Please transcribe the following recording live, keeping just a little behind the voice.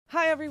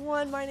Hi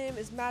everyone, my name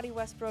is Maddie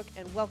Westbrook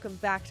and welcome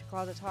back to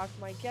Closet Talk.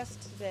 My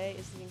guest today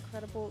is the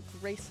incredible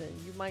Gracin.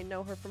 You might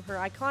know her from her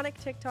iconic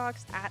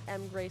TikToks at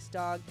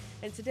mgracedog.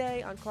 And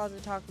today on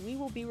Closet Talk, we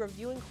will be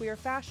reviewing queer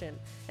fashion.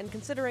 And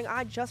considering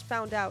I just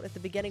found out at the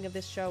beginning of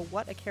this show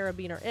what a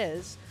carabiner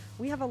is,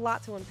 we have a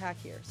lot to unpack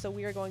here. So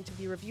we are going to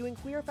be reviewing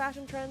queer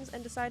fashion trends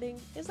and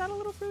deciding, is that a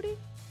little fruity?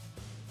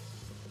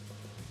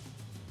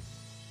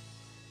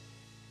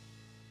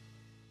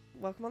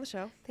 Welcome on the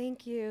show.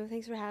 Thank you.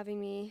 Thanks for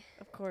having me.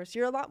 Of course.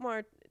 You're a lot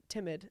more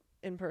timid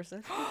in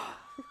person.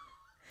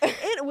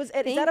 Is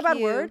that a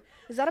bad word?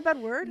 Is that a bad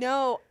word?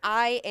 No,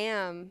 I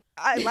am.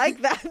 I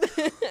like that.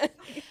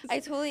 I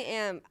totally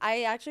am.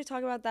 I actually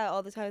talk about that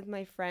all the time with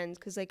my friends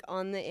because, like,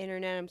 on the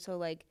internet, I'm so,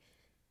 like,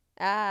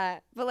 But,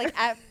 like,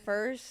 at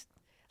first,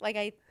 like,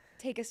 I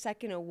take a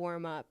second to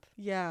warm up.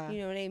 Yeah.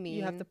 You know what I mean?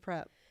 You have to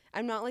prep.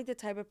 I'm not, like, the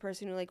type of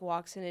person who, like,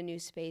 walks in a new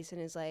space and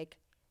is like,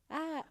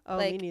 Oh,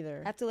 like, me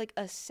neither. I have to, like,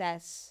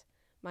 assess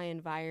my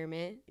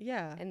environment.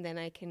 Yeah. And then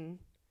I can...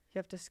 You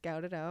have to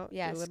scout it out.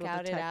 Yeah, do a little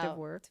scout it detective out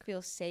work. to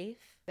feel safe.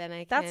 Then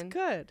I can... That's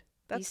good.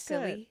 That's be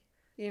silly.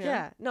 good. You know?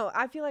 Yeah. No,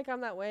 I feel like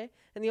I'm that way.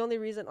 And the only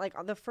reason, like,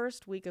 on the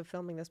first week of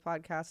filming this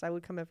podcast, I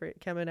would come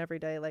in every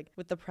day, like,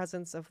 with the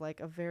presence of, like,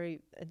 a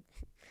very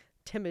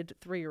timid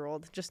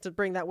 3-year-old, just to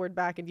bring that word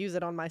back and use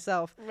it on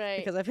myself. Right.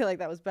 Because I feel like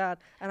that was bad.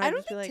 And I don't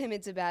just be think like,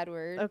 timid's a bad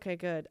word. okay,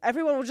 good.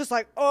 Everyone was just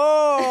like,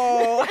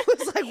 oh. I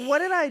was like, what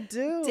did I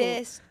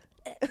do?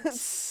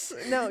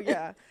 No,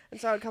 yeah. And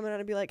so I would come in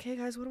and I'd be like, hey,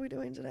 guys, what are we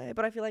doing today?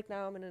 But I feel like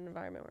now I'm in an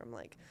environment where I'm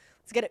like,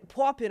 let's get it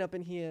popping up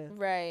in here.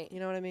 Right. You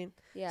know what I mean?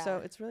 Yeah. So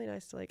it's really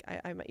nice to, like,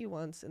 I met you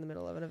once in the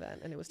middle of an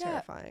event and it was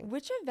terrifying.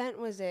 Which event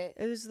was it?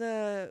 It was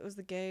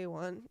the gay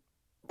one.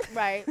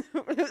 Right.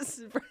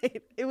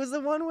 It was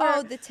the one where...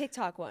 Oh, the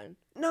TikTok one.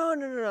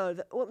 No.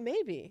 Well,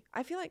 maybe.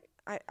 I feel like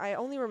I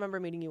only remember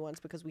meeting you once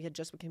because we had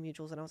just become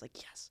mutuals and I was like,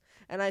 yes.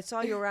 And I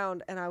saw you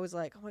around and I was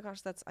like, oh my gosh,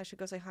 I should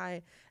go say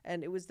hi.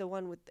 And it was the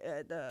one with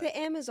the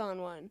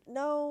Amazon one.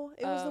 No,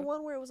 it was the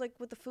one where it was like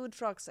with the food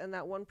trucks and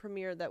that one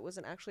premiere that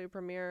wasn't actually a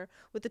premiere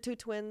with the two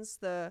twins,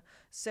 the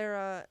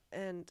Sarah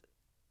and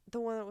the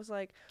one that was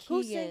like,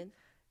 Keegan.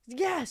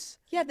 Yes.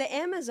 Yeah, the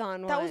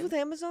Amazon one. That was with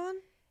Amazon?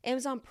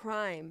 Amazon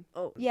Prime.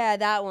 Oh. Yeah,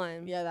 that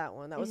one. Yeah, that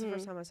one. That was the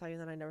first time I saw you,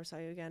 and then I never saw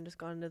you again, just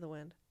gone into the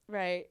wind.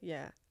 Right.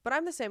 Yeah. But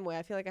I'm the same way.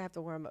 I feel like I have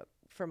to warm up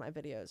for my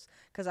videos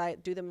because I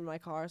do them in my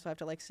car, so I have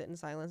to, like, sit in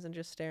silence and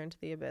just stare into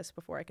the abyss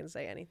before I can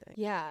say anything.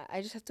 Yeah,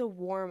 I just have to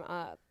warm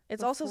up.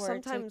 It's also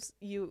sometimes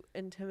you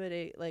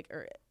intimidate, like,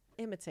 or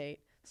imitate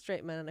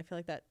straight men, and I feel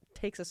like that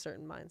takes a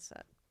certain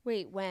mindset.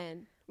 Wait,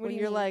 when? When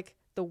you're, like,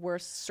 the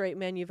worst straight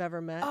man you've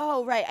ever met.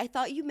 Oh, right. I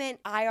thought you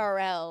meant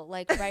IRL,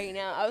 like, right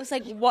now. I was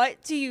like,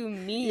 what do you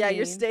mean? Yeah,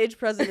 your stage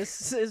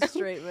presence is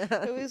straight man.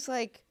 It was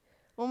like,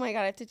 oh my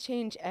God, I have to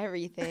change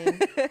everything.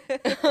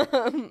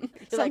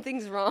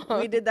 Something's wrong.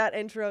 We did that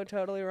intro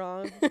totally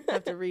wrong. I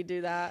have to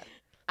redo that.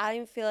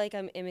 I feel like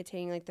I'm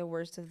imitating, like, the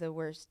worst of the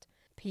worst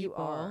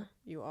people.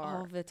 You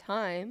are. All the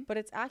time. But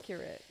it's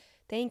accurate.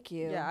 Thank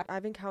you. Yeah,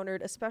 I've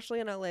encountered,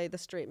 especially in LA, the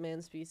straight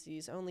man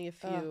species. Only a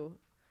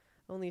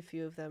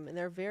few of them, and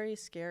they're very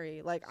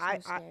scary. Like,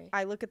 scary.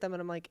 I look at them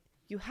and I'm like,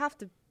 you have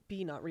to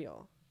be not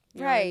real.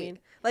 You know right. what I mean?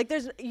 Like,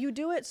 you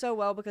do it so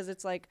well because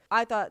it's like,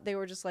 I thought they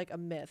were just like a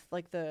myth,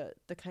 like the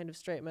kind of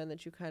straight men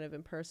that you kind of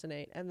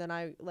impersonate. And then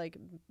I, like,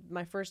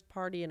 my first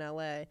party in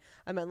LA,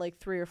 I met like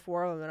 3 or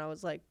 4 of them, and I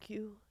was like,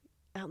 you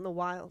out in the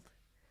wild,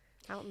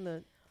 out in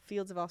the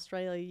fields of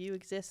Australia, you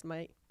exist,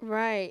 mate.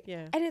 Right.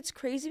 Yeah. And it's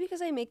crazy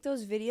because I make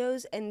those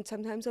videos and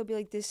sometimes I'll be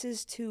like, this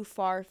is too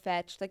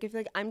far-fetched. Like, I feel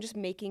like I'm just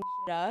making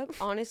shit up,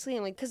 honestly.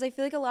 And, like, because I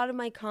feel like a lot of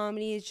my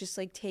comedy is just,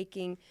 like,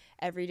 taking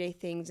everyday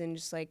things and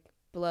just, like,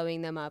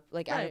 blowing them up,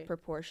 like, out of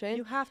proportion.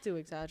 You have to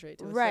exaggerate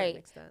to a certain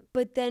extent.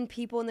 But then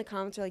people in the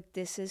comments are like,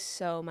 this is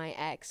so my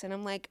ex. And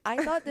I'm like,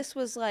 I thought this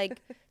was,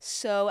 like,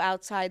 so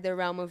outside the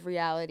realm of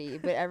reality.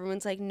 But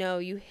everyone's like, no,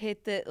 you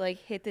hit the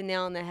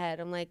nail on the head.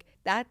 I'm like,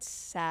 that's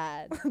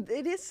sad.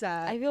 It is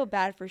sad. I feel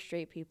bad for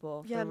straight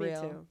people. Yeah, for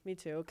real. Me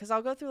too. Because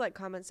I'll go through, like,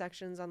 comment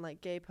sections on, like,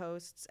 gay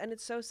posts, and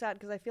it's so sad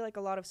because I feel like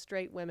a lot of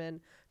straight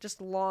women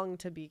just long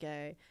to be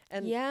gay.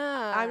 And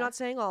yeah, I'm not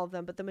saying all of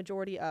them, but the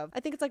majority of. I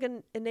think it's like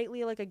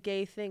innately like a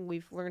gay thing.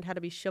 We've learned how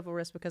to be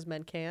chivalrous because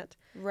men can't,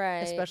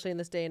 right? Especially in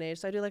this day and age.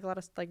 So I do, like, a lot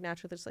of, like,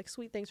 naturally there's, like,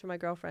 sweet things for my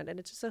girlfriend, and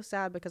it's just so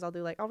sad because I'll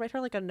write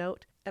her, like, a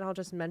note, and I'll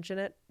just mention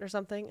it or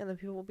something, and then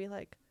people will be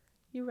like,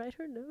 you write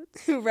her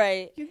notes?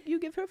 Right. You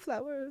give her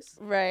flowers.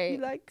 Right.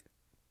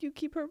 You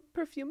keep her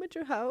perfume at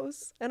your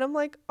house. And I'm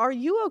like, are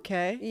you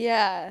okay?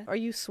 Yeah. Are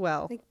you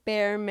swell? Like,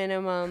 bare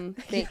minimum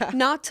thing. Yeah.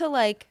 Not to,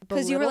 like,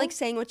 because you were, Belittle? like,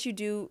 saying what you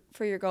do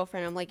for your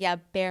girlfriend. I'm like, yeah,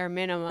 bare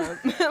minimum.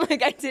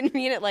 Like, I didn't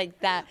mean it like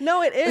that.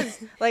 No, it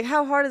is. Like,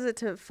 how hard is it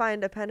to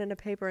find a pen and a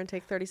paper and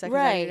take 30 seconds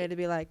out of your day to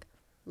be like,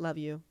 love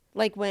you?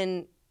 Like,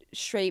 when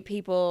straight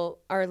people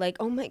are like,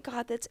 oh my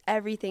God, that's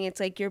everything.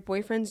 It's like your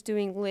boyfriend's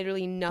doing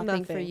literally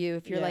nothing for you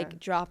if you're like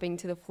dropping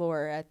to the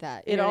floor at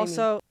that. It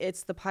also,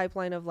 it's the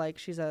pipeline of, like,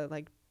 she's a,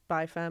 like,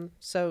 bi femme,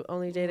 so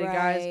only dated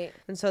guys. Right.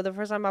 And so the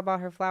first time I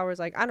bought her flowers,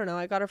 like, I don't know,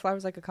 I got her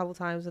flowers like a couple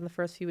times in the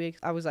first few weeks.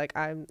 I was like,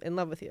 I'm in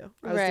love with you.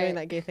 I was doing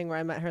that gay thing where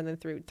I met her and then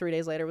three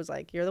days later was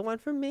like, you're the one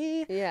for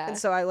me. Yeah. And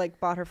so I like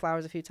bought her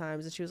flowers a few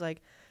times and she was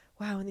like,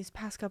 wow, in these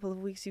past couple of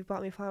weeks you've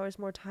bought me flowers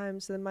more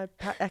times than my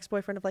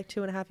ex-boyfriend of like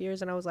 2.5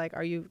 years. And I was like,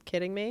 are you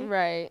kidding me?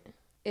 Right.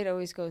 It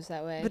always goes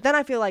that way. But then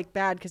I feel like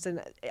bad because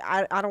then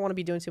I don't want to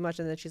be doing too much.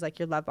 And then she's like,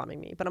 you're love bombing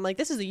me. But I'm like,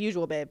 this is the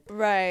usual, babe.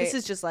 Right.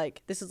 This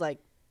is like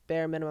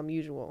bare minimum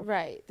usual.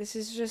 Right. This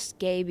is just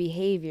gay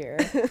behavior.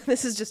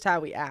 This is just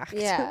how we act.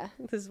 Yeah.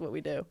 This is what we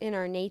do. In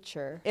our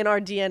nature. In our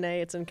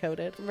DNA, it's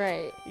encoded.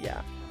 Right.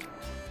 Yeah.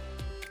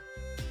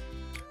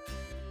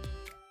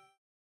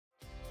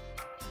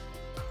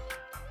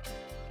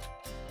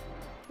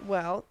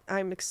 Well,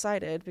 I'm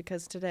excited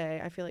because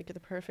today I feel like you're the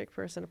perfect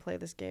person to play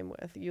this game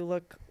with. You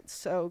look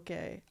so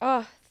gay.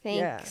 Oh,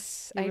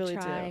 thanks. Yeah, you I really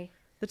try. do.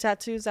 The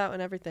tattoos out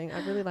and everything.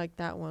 I really like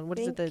that one. What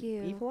is it? Thank The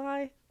you. evil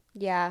eye?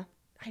 Yeah.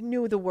 I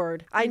knew the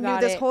word. I knew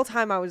got this it. whole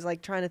time I was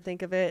like trying to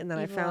think of it and then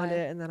I Evil found eye.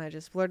 it and then I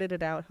just blurted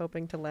it out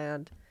hoping to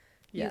land.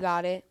 You Yes.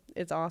 got it.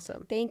 It's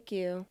awesome. Thank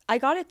you. I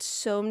got it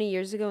so many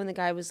years ago and the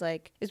guy was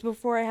like, it's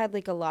before I had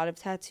like a lot of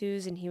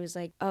tattoos and he was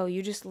like, oh,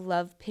 you just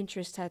love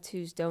Pinterest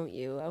tattoos, don't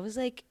you? I was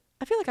like,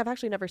 I feel like I've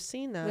actually never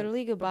seen that.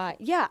 literally goodbye.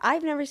 Yeah,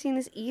 I've never seen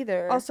this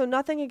either. Also,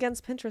 nothing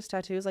against Pinterest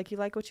tattoos. Like, you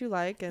like what you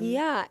like. And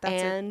yeah,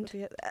 that's and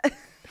it.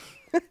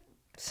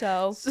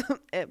 so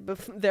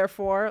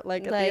Therefore,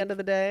 like, at the Like, end of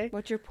the day.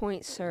 what's your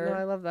point, No, sir?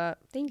 I love that.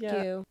 Thank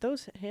Yeah. you.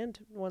 Those hand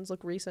ones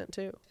look recent,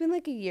 too. It's been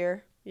like a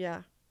year.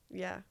 Yeah.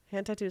 Yeah.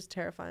 Hand tattoos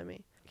terrify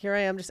me. Here I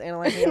am just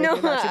analyzing No, everything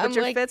about you. But I'm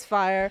your like, fit's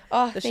fire.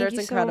 Oh, The thank shirt's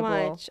you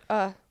incredible. so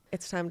much.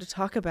 It's time to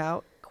talk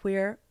about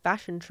queer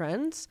fashion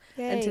trends.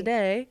 And Yay.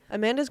 today,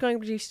 Amanda's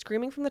going to be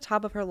screaming from the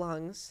top of her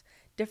lungs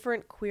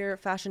different queer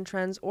fashion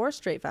trends or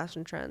straight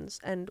fashion trends.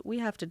 And we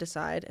have to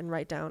decide and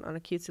write down on a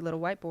cutesy little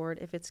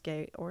whiteboard if it's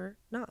gay or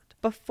not.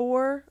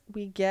 Before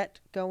we get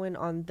going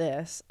on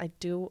this, I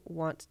do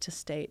want to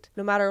state,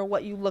 no matter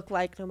what you look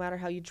like, no matter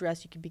how you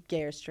dress, you can be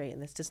gay or straight,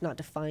 and this does not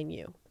define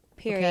you.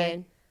 Period.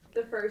 Okay.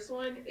 The first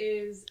one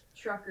is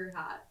trucker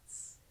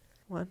hats.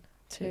 1,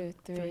 2,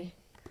 2, 3.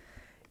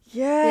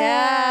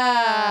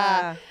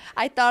 Yeah.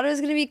 I thought it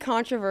was gonna be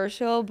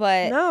controversial,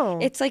 but No.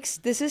 it's like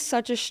this is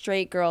such a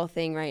straight girl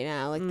thing right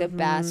now. Like the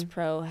Bass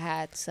Pro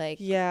hats, like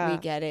Yeah. we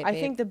get it. I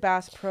babe. think the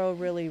Bass Pro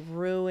really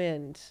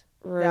ruined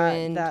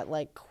that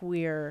like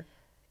queer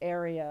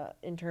area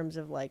in terms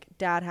of like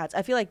dad hats.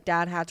 I feel like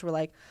dad hats were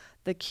like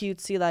the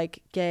cutesy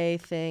like gay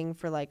thing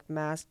for like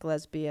masked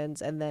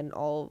lesbians, and then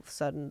all of a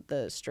sudden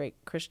the straight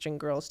Christian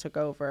girls took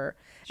over.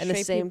 And the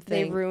Straight same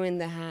they thing. ruined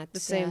the hats. The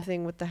same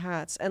thing with the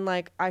hats. And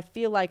like I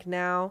feel like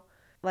now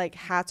like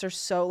hats are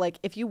so like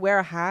if you wear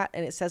a hat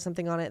and it says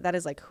something on it, that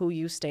is like who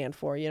you stand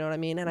for, you know what I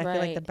mean? And I feel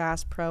like Right. the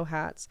Bass Pro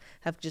hats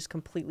have just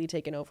completely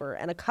taken over.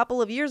 And a couple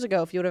of years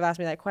ago, if you would have asked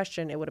me that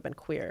question, it would have been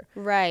queer.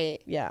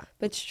 Right. Yeah.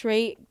 But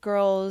straight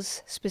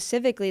girls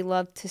specifically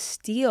love to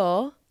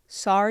steal.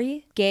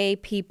 Sorry, gay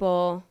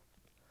people.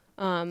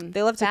 They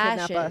love to kidnap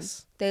fashion.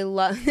 us. They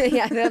love.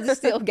 Yeah, they love to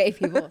steal gay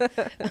people.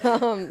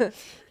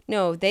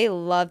 No, they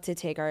love to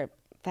take our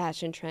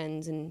fashion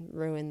trends and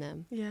ruin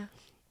them. Yeah.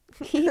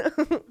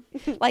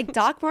 Like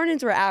Doc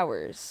Martens were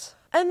ours.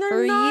 And they're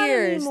For not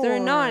years. They're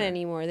not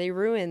anymore. anymore. They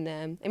ruined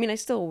them. I mean, I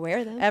still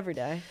wear them. Every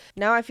day.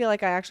 Now I feel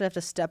like I actually have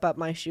to step up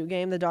my shoe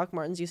game. The Doc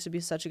Martens used to be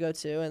such a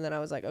go-to, and then I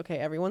was like, okay,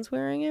 everyone's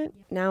wearing it.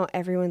 Now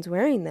everyone's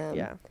wearing them.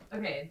 Yeah.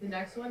 Okay, the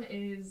next one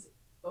is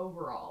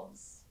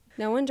overalls.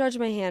 No one judge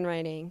my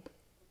handwriting.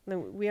 No,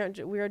 we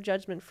are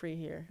judgment free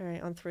here. All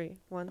right, on 3.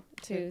 1,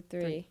 2,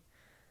 3.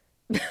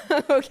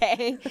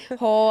 Okay.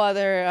 Whole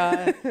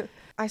other.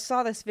 I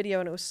saw this video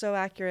and it was so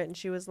accurate, and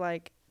she was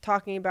like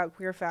talking about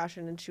queer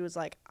fashion, and she was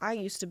like, I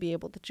used to be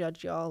able to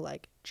judge y'all,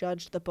 like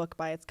judge the book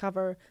by its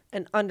cover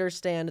and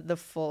understand the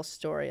full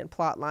story and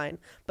plot line.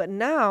 But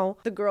now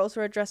the girls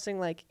who are dressing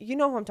like, you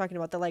know who I'm talking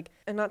about, the like,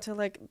 and not to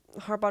like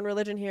harp on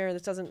religion here,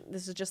 this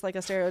is just like a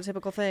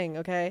stereotypical thing,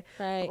 okay?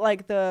 Right.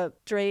 Like the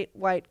straight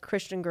white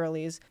Christian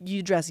girlies,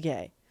 you dress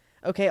gay.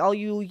 Okay, all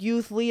you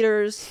youth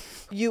leaders,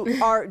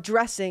 you are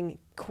dressing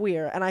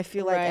queer. And I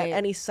feel like at Right.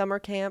 any summer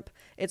camp,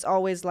 it's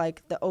always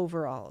like the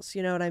overalls.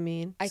 You know what I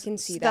mean? I can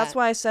see That's that.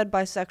 why I said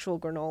bisexual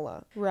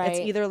granola. It's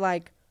Right. either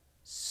like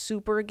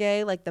super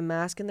gay, like the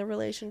mask in the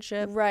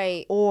relationship,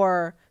 Right.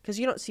 or because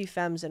you don't see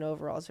femmes in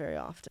overalls very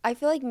often. I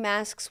feel like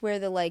masks wear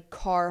the like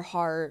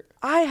Carhartt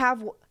I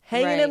have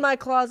hanging Right. in my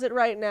closet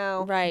right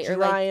now, Right, or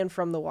like- drying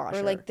from the washer.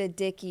 or like the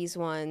Dickies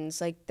ones.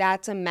 Like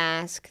that's a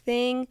mask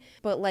thing.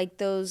 But like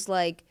those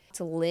like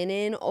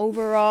linen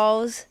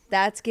overalls,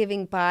 that's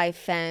giving bi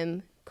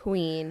femme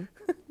queen.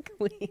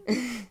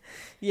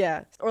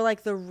 Yeah, or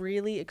like the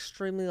really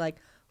extremely like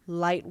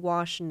light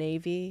wash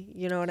navy,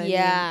 you know what I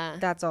Yeah. mean?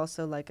 That's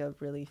also like a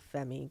really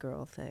femmy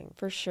girl thing.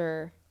 For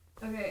sure.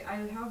 Okay, I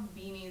have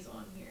beanies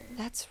on here.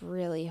 That's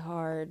really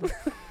hard.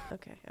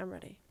 Okay, I'm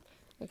ready.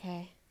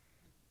 Okay.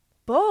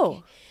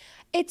 Bo.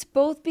 It's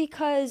both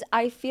because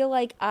I feel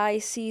like I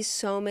see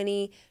so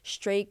many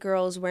straight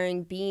girls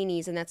wearing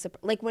beanies, and that's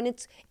like when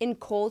it's in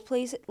cold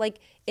places, like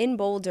in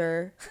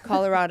Boulder,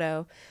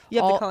 Colorado.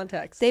 You have the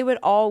context. They would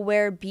all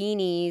wear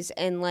beanies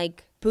and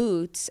like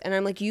boots, and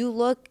I'm like, you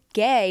look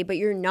gay, but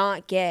you're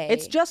not gay.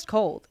 It's just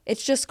cold.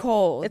 It's just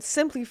cold. It's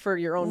simply for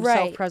your own Right.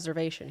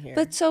 self-preservation here.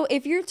 But so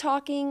if you're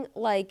talking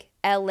like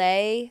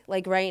LA,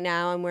 like right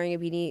now I'm wearing a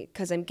beanie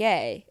because I'm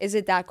gay. Is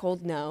it that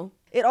cold? No.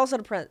 It also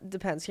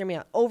depends. Hear me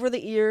out. Over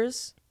the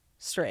ears,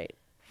 straight.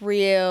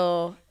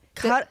 Real.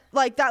 Cut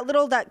like that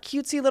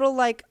cutesy little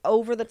like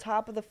over the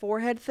top of the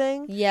forehead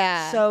thing.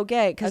 Yeah. So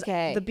gay because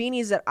Okay. the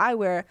beanies that I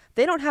wear,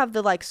 they don't have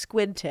the like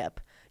squid tip.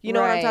 You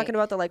know what I'm Right. talking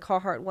about? The like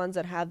Carhartt ones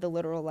that have the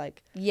literal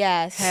like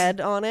Yes. head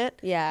on it.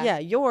 Yeah. Yeah.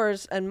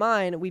 Yours and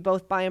mine, we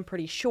both buy them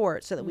pretty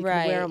short so that we can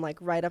wear Right. them like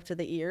right up to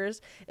the ears.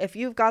 If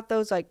you've got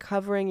those like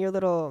covering your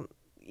little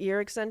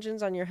ear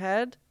extensions on your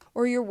head.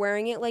 Or you're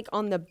wearing it like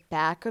on the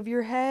back of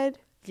your head.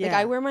 Like Yeah.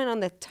 I wear mine on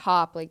the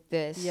top like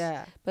this.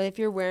 Yeah. But if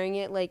you're wearing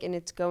it like and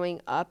it's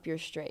going up, you're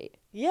straight.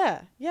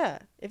 Yeah, yeah.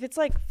 If it's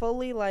like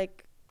fully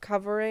like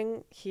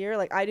covering here,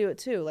 like I do it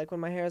too. Like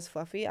when my hair is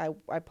fluffy, I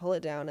pull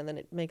it down and then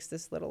it makes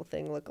this little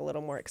thing look a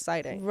little more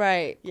exciting.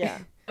 Right. Yeah.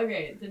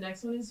 Okay, the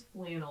next one is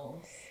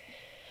flannels.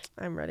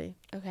 I'm ready.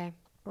 Okay.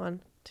 1,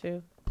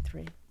 2,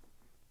 3.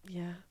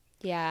 Yeah.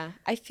 Yeah.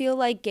 I feel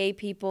like gay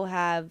people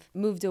have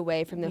moved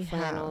away from the We have,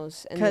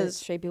 flannels and the 'cause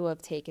straight people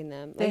have taken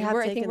them. they Like, have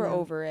I think taken we're them.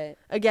 over it.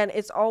 Again,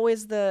 it's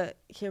always the,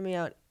 hear me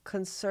out,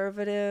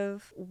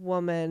 conservative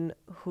woman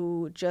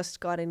who just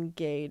got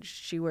engaged.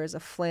 She wears a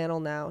flannel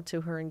now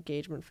to her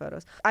engagement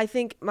photos. I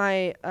think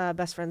my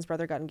best friend's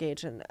brother got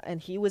engaged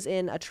and he was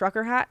in a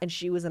trucker hat and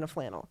she was in a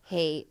flannel.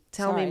 Hate.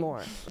 Tell me Sorry.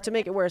 more. To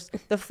make it worse,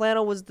 the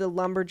flannel was the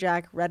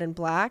lumberjack red and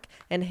black,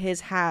 and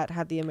his hat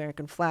had the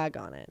American flag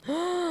on it.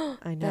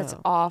 I know. That's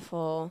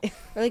awful.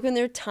 Or like when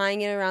they're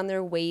tying it around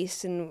their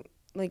waist and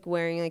like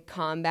wearing like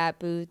combat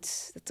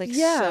boots. It's like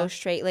Yeah. so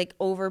straight, like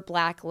over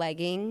black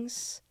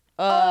leggings.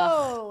 Ugh.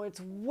 Oh, it's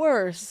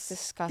worse.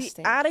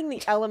 Disgusting. Adding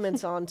the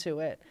elements onto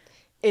it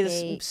is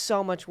Hate.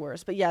 so much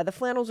worse. But yeah, the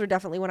flannels were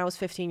definitely, when I was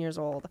 15 years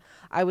old,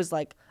 I was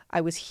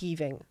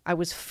heaving. I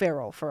was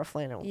feral for a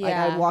flannel. Like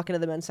Yeah. I'd walk into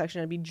the men's section,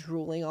 I'd be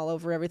drooling all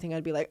over everything.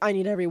 I'd be like, I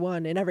need every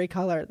one in every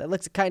color that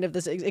looks kind of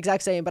this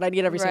exact same, but I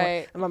need every single one.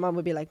 Right. And my mom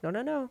would be like,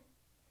 no.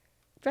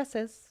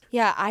 Dresses.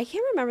 Yeah, I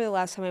can't remember the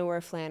last time I wore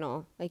a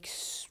flannel. Like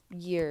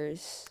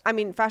years. I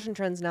mean, fashion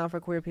trends now for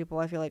queer people,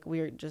 I feel like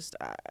we're just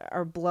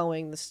are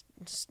blowing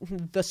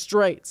the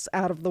straights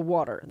out of the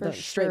water. For The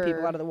straight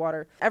people sure. out of the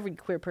water. Every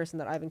queer person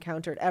that I've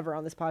encountered ever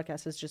on this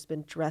podcast has just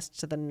been dressed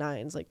to the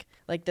nines. Like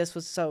this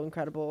was so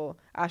incredible.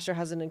 Asher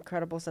has an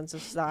incredible sense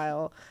of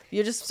style.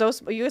 You're just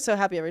you get so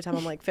happy every time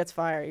I'm like, Fitz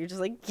fire. You're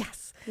just like,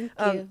 yes. Thank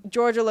you.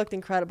 Georgia looked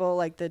incredible.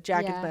 Like the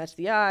jackets Yeah. matched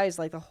the eyes,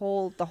 like the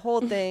whole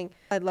thing.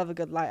 I love a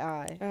good light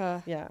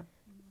eye. Yeah.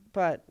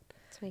 But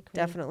It's my queen.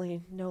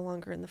 definitely no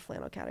longer in the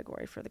flannel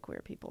category for the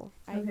queer people.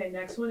 Okay,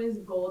 next one is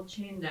gold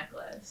chain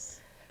necklace.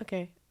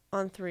 Okay,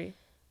 on 3.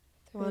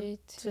 3,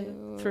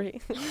 2,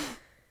 3.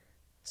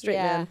 Straight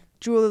Yeah. man.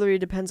 Jewelry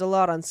depends a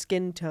lot on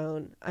skin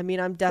tone. I mean,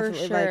 I'm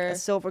definitely like sure. a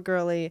silver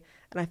girly,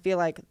 and I feel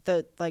like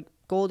the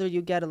golder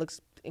you get, it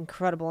looks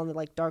incredible on the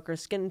like darker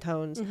skin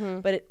tones.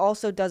 Mm-hmm. But it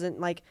also doesn't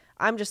like.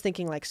 I'm just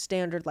thinking like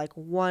standard like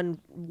one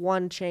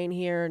chain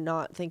here,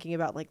 not thinking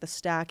about like the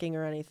stacking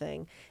or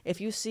anything. If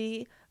you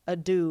see a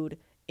dude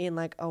in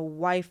like a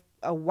white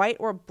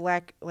or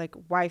black like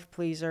wife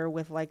pleaser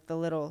with like the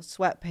little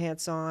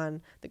sweatpants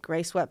on, the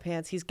gray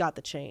sweatpants, he's got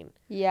the chain.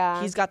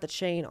 Yeah. He's got the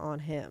chain on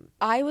him.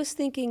 I was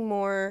thinking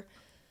more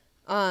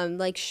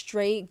like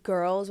straight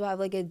girls will have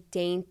like a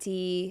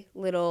dainty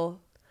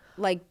little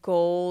like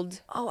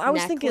gold Oh, I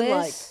was thinking like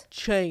necklace.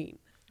 chain.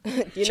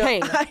 You Chain.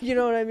 know, you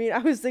know what I mean? I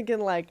was thinking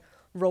like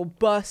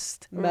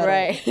robust metal.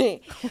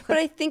 Right. But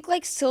I think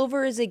like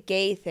silver is a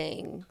gay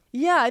thing.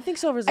 Yeah, I think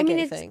silver's a I mean,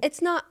 gay it's thing.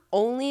 it's not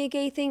only a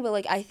gay thing, but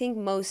like I think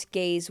most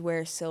gays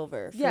wear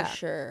silver for Yeah.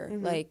 sure.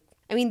 Mhm. Like,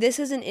 I mean, this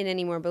isn't in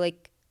anymore, but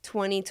like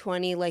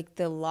 2020, like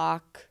the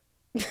lock.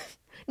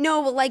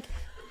 No, but like,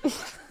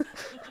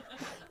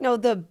 no,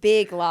 the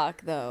big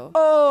lock though.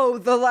 Oh,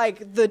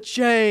 the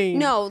chain.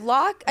 No,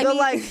 lock. I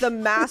mean, the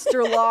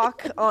master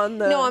lock on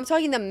the. no, I'm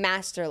talking the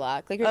master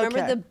lock. Like, remember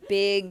Okay. the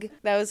big,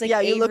 that was like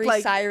Yeah, you look Avery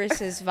like-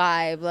 Cyrus's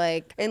vibe.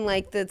 Like, and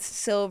like the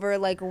silver,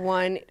 like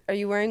one, are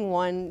you wearing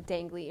one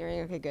dangly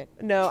earring? Okay, good.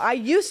 No, I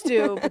used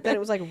to, but then it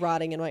was like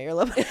rotting in my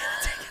earlobe.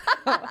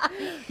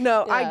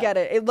 No, I Yeah. get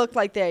it. It looked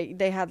like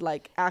they had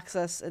like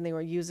access and they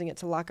were using it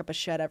to lock up a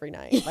shed every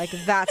night. Like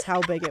that's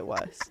how big it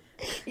was.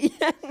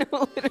 Yeah,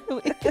 no,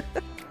 literally.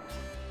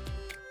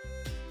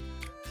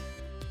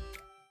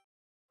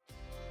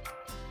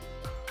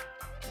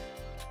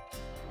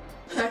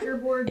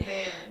 Checkerboard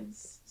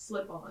bands,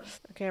 slip on.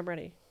 Okay, I'm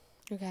ready.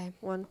 Okay.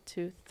 1,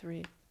 2,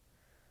 3.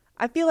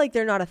 I feel like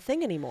they're not a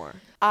thing anymore.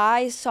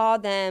 I saw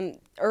them.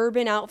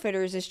 Urban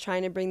Outfitters is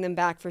trying to bring them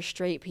back for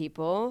straight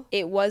people.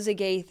 It was a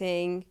gay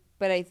thing,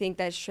 but I think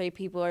that straight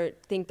people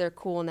think they're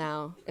cool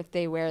now if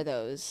they wear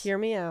those. Hear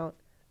me out.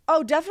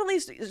 Oh, definitely.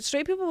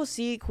 Straight people will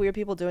see queer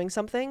people doing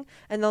something,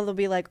 and then they'll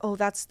be like, "Oh,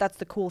 that's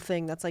the cool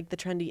thing. That's like the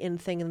trendy in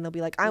thing." And they'll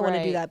be like, "I want to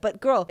do Right. that."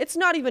 But girl, it's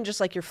not even just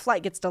like your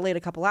flight gets delayed a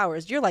couple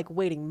hours. You're like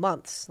waiting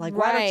months. Like,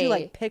 why don't you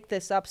like Right. pick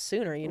this up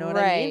sooner? You know what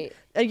I mean?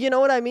 Right. You know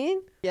what I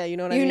mean? Yeah, you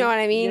know what I You mean. know what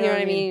I mean? You You know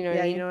what I mean? You know what I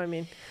Yeah, mean? you know what I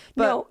mean.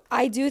 But No,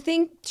 I do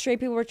think straight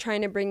people were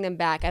trying to bring them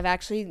back. I've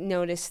actually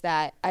noticed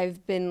that.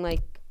 I've been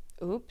like,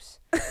 oops.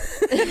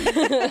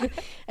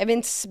 I've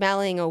been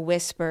smelling a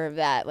whisper of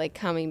that, like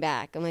coming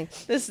back. I'm like,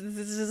 this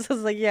is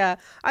like, yeah,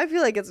 I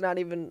feel like it's not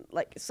even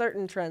like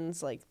certain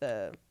trends, like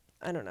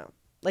I don't know,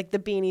 like the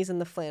beanies and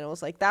the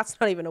flannels, like that's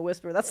not even a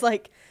whisper. That's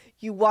like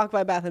you walk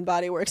by Bath and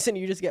Body Works and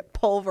you just get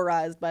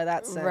pulverized by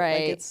that scent.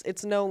 Right. Like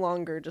it's no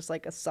longer just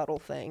like a subtle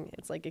thing.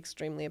 It's like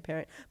extremely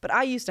apparent. But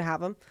I used to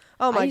have them.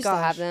 Oh my I used gosh.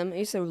 to have them. I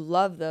used to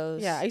love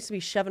those. Yeah, I used to be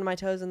shoving my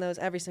toes in those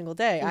every single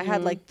day. I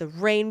had like the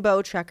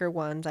rainbow checker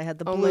ones. I had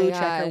the Oh blue my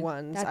checker God.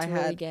 ones. That's I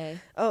really had gay.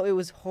 Oh, it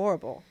was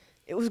horrible.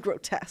 It was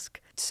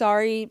grotesque.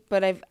 Sorry,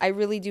 but I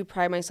really do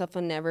pride myself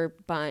on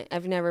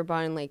I've never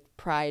bought in like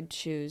Pride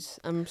shoes.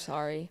 I'm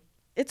sorry.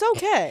 It's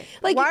okay.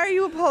 Like, why are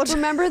you apologizing?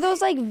 Remember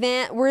those like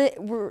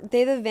were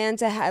they the Vans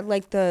that had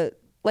like the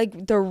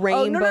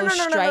rainbow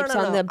stripes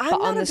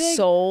on the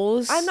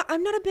soles?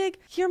 I'm not a big.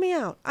 Hear me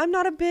out. I'm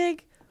not a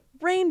big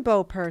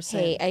rainbow person.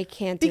 Hey, I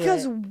can't do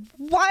because it.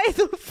 why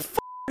the f-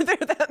 are there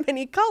that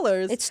many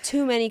colors? It's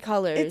too many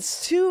colors.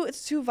 It's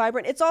too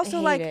vibrant. It's also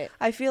hate like it.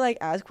 I feel like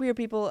as queer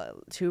people,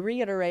 to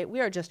reiterate, we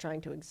are just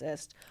trying to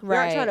exist. We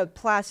aren't Right. trying to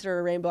plaster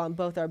a rainbow on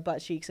both our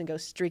butt cheeks and go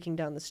streaking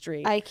down the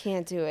street. I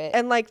can't do it.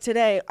 And like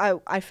today,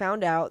 I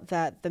found out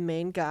that the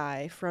main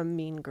guy from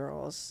Mean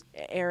Girls,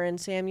 Aaron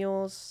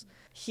Samuels,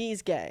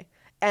 he's gay.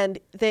 And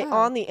they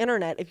on the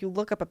internet, if you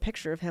look up a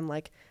picture of him,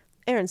 like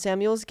Aaron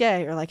Samuels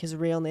gay or like his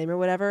real name or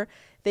whatever,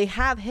 they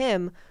have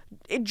him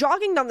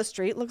jogging down the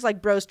street, looks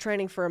like bro's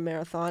training for a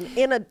marathon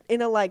in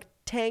a like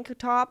tank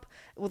top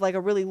with like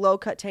a really low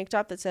cut tank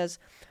top that says,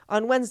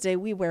 "On Wednesday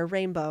we wear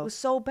rainbow." It was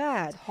so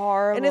bad.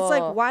 Horrible. And it's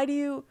like, why do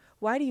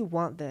you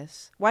want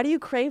this? Why do you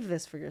crave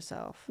this for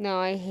yourself? No,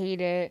 I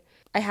hate it.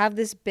 I have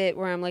this bit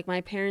where I'm like,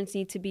 my parents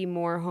need to be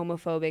more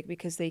homophobic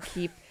because they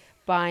keep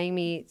buying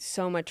me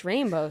so much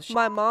rainbow.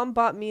 My mom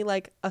bought me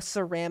like a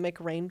ceramic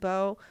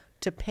rainbow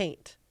to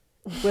paint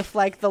with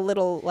like the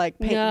little like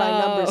paint by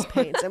numbers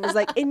paints, and was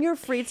like, in your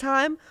free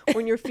time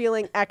when you're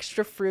feeling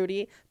extra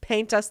fruity,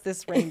 paint us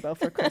this rainbow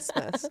for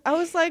Christmas. I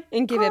was like,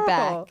 And give it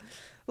back. "Girl,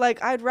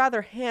 like I'd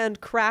rather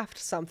handcraft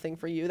something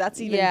for you. That's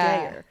even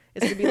Yeah. gayer,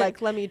 is to be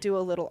like, let me do a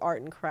little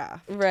art and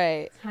craft."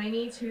 Right.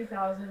 Tiny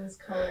 2000s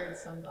colored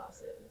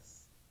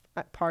sunglasses.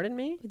 Pardon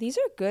me. These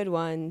are good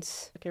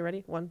ones. Okay,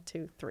 ready? 1,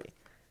 2, 3.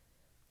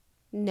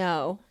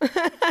 No.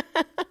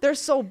 They're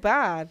so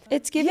bad.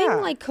 It's giving Yeah.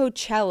 like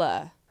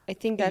Coachella. I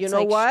think that's You know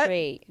like what?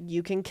 straight.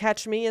 You can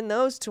catch me in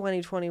those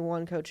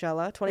 2021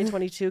 Coachella,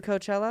 2022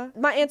 Coachella.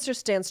 My answer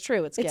stands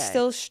true. It's gay. It's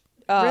still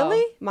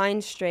Really?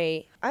 Mine's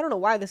straight. I don't know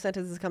why this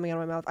sentence is coming out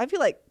of my mouth. I feel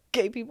like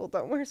gay people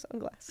don't wear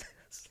sunglasses.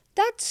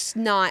 That's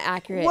not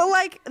accurate. Well,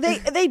 like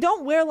they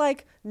don't wear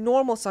like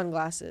normal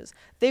sunglasses.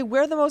 They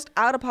wear the most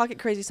out of pocket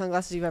crazy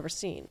sunglasses you've ever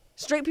seen.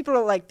 Straight people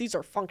are like, these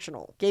are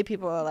functional. Gay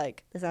people are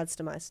like, this adds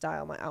to my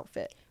style, my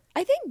outfit.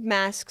 I think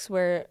masks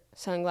wear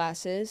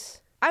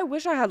sunglasses. I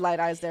wish I had light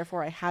eyes,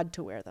 therefore I had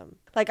to wear them.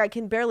 Like, I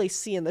can barely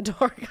see in the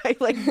dark. I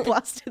like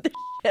busted the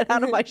shit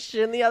out of my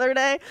shin the other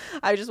day.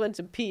 I just went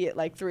to pee at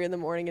like 3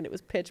 a.m. and it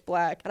was pitch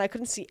black and I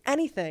couldn't see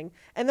anything.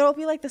 And there will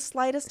be like the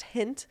slightest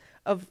hint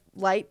of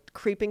light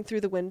creeping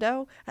through the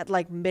window at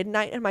like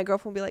midnight, and my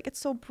girlfriend will be like, "It's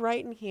so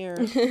bright in here."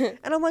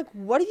 And I'm like,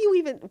 "What do you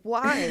even,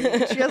 why?"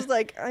 And she has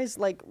like eyes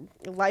like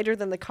lighter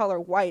than the color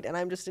white, and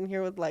I'm just in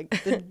here with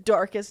like the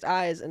darkest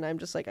eyes, and I'm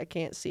just like, I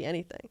can't see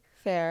anything.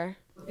 Fair.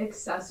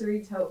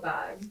 Accessory tote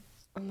bag.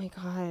 Oh my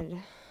God.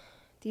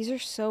 These are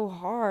so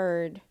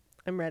hard.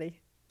 I'm ready.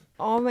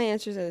 All my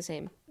answers are the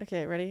same.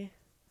 Okay, ready?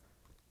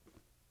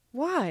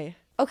 Why?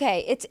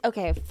 Okay, it's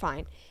okay,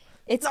 fine.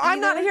 It's I'm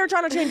not either- here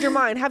trying to change your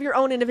mind. Have your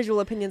own individual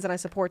opinions, and I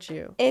support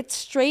you. It's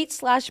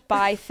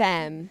straight/bi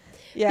femme.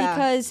 Yeah.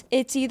 Because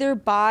it's either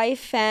bi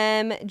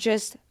femme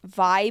just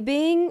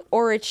vibing,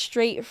 or it's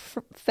straight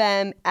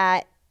femme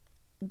at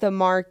the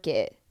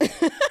market.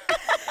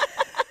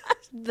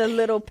 The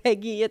little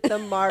piggy at the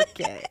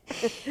market.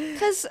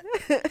 Because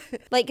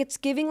like it's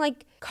giving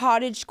like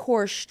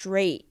cottagecore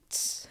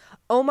straights.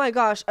 Oh my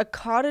gosh, a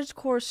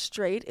cottagecore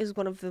straight is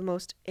one of the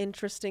most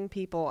interesting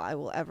people I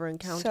will ever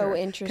encounter. So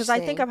Because I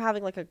think interesting. I'm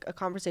having like a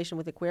conversation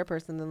with a queer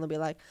person, and then they'll be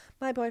like,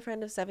 "My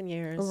boyfriend of 7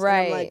 years." And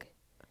Right. I'm like,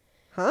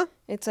 huh?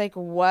 It's like,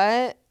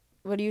 what?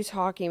 What are you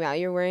talking about?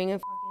 You're wearing a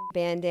fucking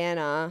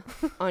bandana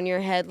on your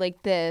head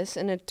like this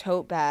and a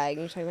tote bag. And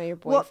you're talking about your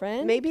boyfriend?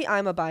 Well, maybe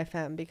I'm a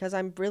bi-femme because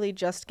I'm really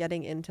just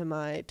getting into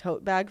my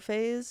tote bag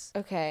phase.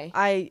 Okay.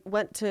 I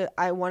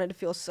wanted to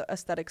feel so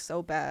aesthetic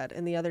so bad,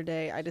 and the other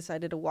day I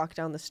decided to walk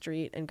down the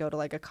street and go to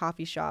like a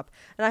coffee shop,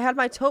 and I had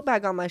my tote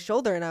bag on my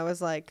shoulder, and I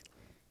was like,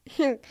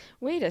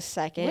 Wait a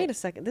second. Wait a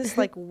second. This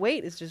like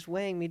weight is just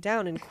weighing me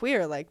down and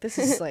queer. Like this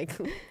is like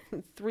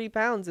 3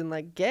 pounds and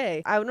like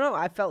gay. I don't know.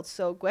 I felt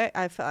so gay.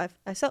 I felt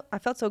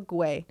so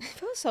gay. I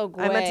feel so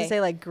gay. I meant to say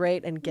like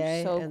great and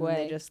gay, So and gay.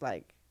 they just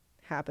like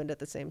happened at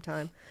the same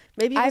time.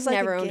 Maybe it was, I've like,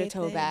 never a owned gay a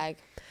tote thing. bag.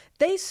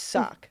 They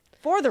suck.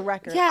 For the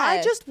record, Yeah.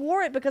 I just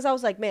wore it because I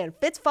was like, man,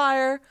 fits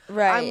fire.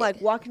 Right. I'm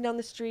like walking down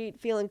the street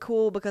feeling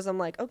cool because I'm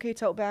like, okay,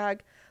 tote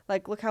bag.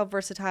 Like, look how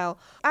versatile.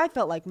 I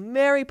felt like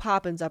Mary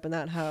Poppins up in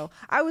that hoe.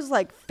 I was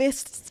like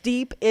fists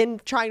deep in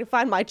trying to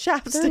find my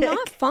chapstick. They're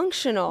not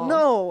functional.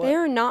 No.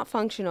 They're not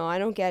functional. I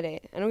don't get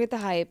it. I don't get the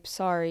hype.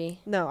 Sorry.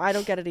 No, I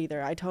don't get it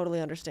either. I totally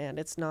understand.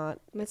 It's not.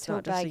 I'm a It's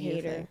not tote just a bag you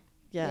hater. thing.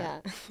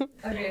 Yeah.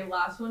 Okay,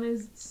 last one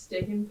is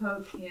stick and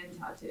poke hand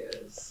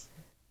tattoos.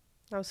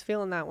 I was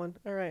feeling that one.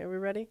 All right, are we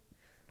ready?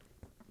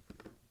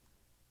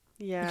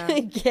 Yeah.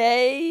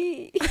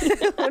 Gay.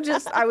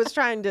 I was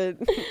trying to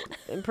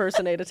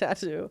impersonate a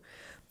tattoo,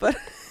 but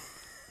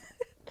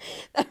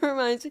That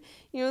reminds me.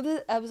 You know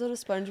the episode of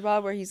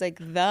SpongeBob where he's like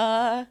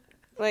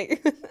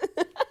like.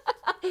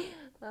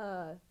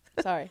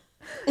 Sorry.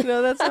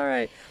 no, that's all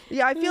right.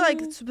 Yeah, I feel like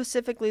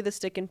specifically the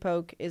stick and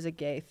poke is a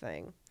gay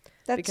thing.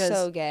 That's Because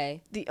so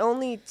gay. The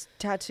only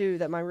tattoo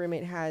that my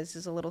roommate has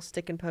is a little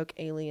stick and poke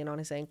alien on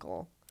his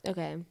ankle.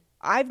 Okay.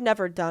 I've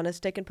never done a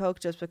stick and poke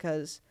just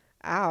because,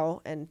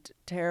 ow, and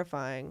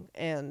terrifying.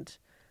 And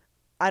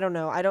I don't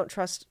know. I don't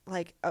trust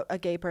like a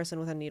gay person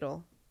with a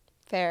needle.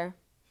 Fair.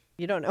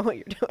 You don't know what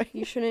you're doing.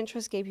 You shouldn't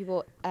trust gay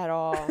people at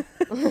all.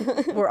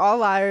 We're all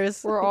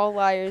liars. We're all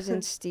liars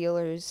and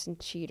stealers and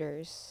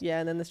cheaters. Yeah,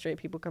 and then the straight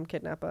people come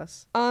kidnap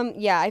us.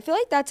 Yeah, I feel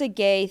like that's a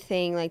gay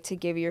thing, like to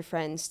give your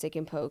friends stick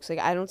and pokes. Like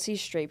I don't see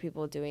straight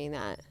people doing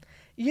that.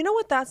 You know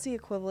what that's the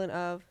equivalent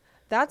of?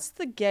 That's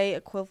the gay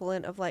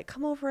equivalent of like,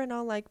 come over and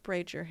I'll like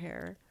braid your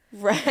hair.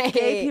 Right.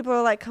 Gay people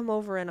are like, come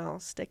over and I'll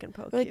stick and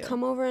poke Like you.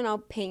 come over and I'll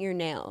paint your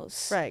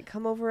nails. Right,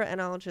 come over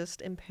and I'll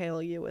just impale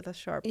you with a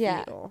sharp Yeah.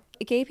 needle.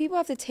 Gay people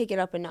have to take it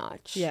up a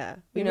notch. Yeah,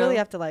 we You really know?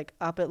 have to like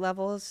up it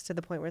levels to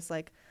the point where it's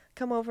like,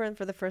 come over and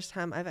for the first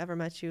time I've ever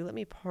met you, let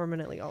me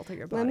permanently alter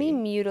your body. Let me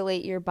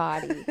mutilate your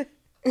body.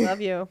 Love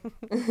you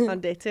on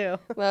day 2.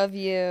 Love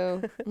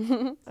you.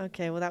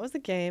 Okay, well that was the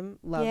game.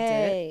 Loved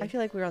Yay. it. I feel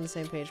like we were on the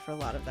same page for a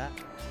lot of that.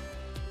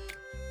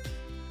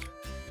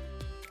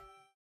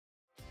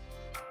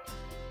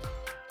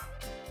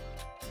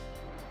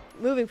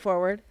 Moving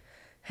forward,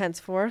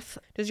 henceforth,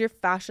 does your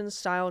fashion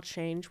style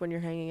change when you're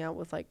hanging out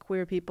with like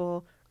queer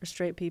people or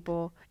straight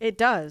people? It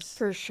does.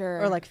 For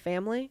sure. Or like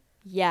family?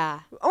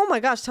 Yeah. Oh my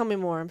gosh, tell me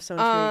more. I'm so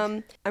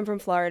intrigued. I'm from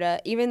Florida.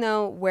 Even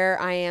though where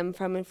I am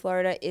from in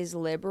Florida is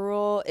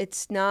liberal,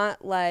 it's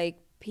not like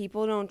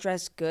people don't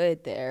dress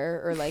good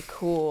there or like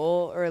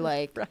cool or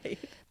like Right.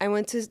 I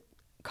went to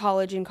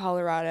college in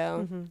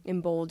Colorado Mm-hmm.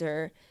 in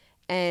Boulder,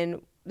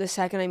 and the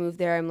second I moved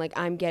there,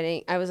 I'm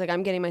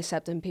getting my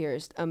septum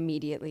pierced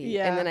immediately.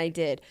 Yeah. And then I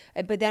did.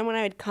 But then when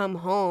I would come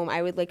home,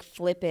 I would like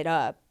flip it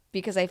up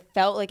because I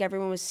felt like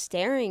everyone was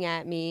staring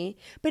at me.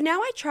 But now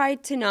I try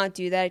to not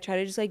do that. I try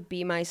to just like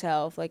be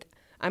myself. Like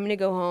I'm going to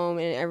go home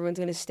and everyone's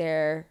going to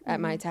stare at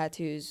my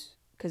tattoos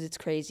because it's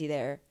crazy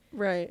there.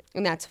 Right.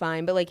 And that's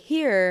fine. But like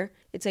here,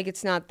 it's like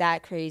it's not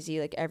that crazy.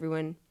 Like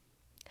everyone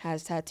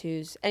has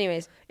tattoos.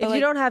 Anyways, but If like,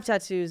 you don't have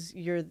tattoos,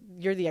 you're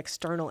the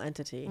external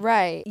entity.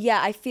 right.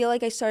 Yeah, I feel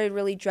like I started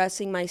really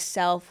dressing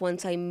myself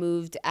once I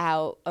moved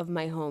out of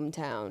my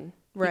hometown.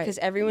 Right. Because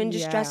everyone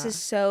just Yeah. dresses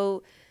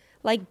so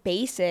like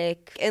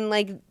basic and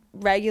like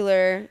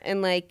regular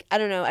and like I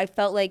don't know, I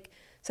felt like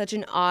such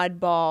an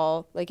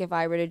oddball like if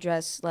I were to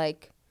dress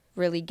like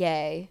really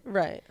gay.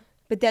 Right.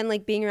 But then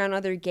like being around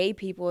other gay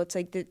people, it's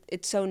like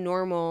it's so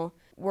normal.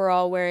 We're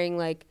all wearing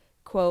like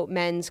quote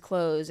men's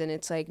clothes and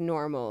it's like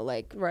normal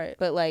like Right.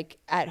 but like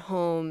at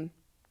home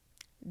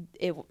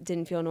it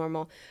didn't feel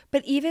normal.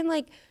 But even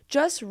like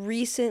just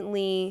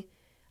recently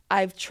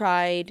I've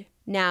tried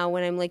now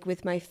when I'm like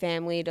with my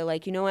family to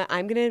like, you know what,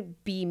 I'm gonna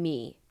be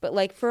me. But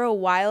like for a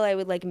while I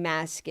would like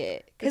mask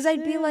it because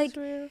I'd be like,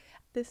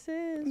 this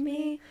is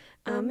me,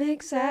 I'm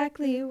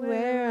exactly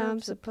where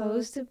I'm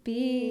supposed to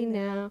be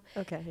now.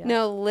 Okay. Yeah.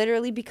 No,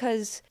 literally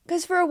because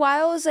for a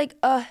while I was like,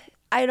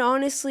 I'd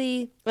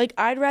honestly, like,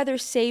 I'd rather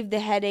save the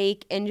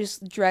headache and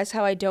just dress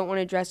how I don't want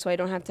to dress so I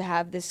don't have to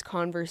have this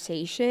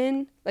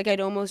conversation. Like, I'd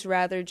almost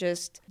rather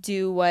just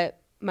do what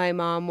my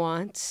mom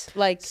wants.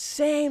 Like,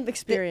 Same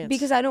experience.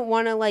 because I don't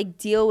want to, like,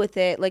 deal with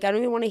it. Like, I don't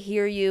even want to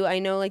hear you. I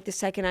know, like, the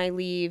second I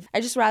leave, I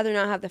just rather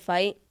not have the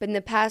fight. But in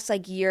the past,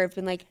 like, year, I've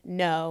been like,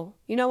 no.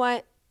 You know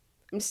what?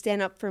 I'm gonna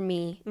stand up for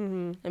me.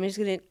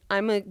 Mm-hmm.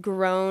 I'm a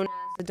grown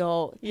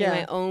adult, pay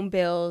my own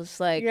bills.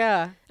 Like,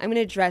 Yeah. I'm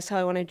gonna dress how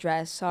I want to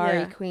dress. Sorry,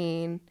 Yeah.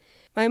 queen.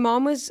 My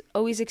mom was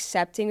always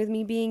accepting with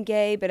me being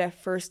gay, but at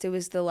first it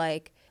was the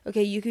like,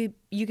 okay, you could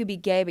be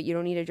gay, but you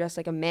don't need to dress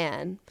like a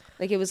man.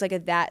 Like it was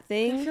like that I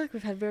thing. feel like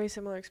we've had very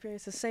similar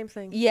experiences. Same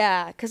thing.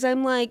 Yeah, because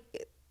I'm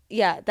like,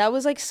 yeah, that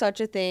was like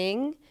such a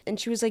thing. And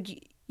she was like,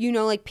 you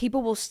know, like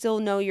people will still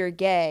know you're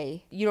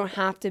gay. You don't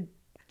have to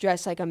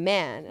dress like a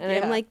man. And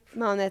Yeah. I'm like,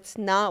 Mom, that's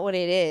not what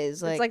it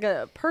is. It's like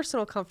a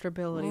personal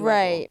comfortability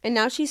right. level. And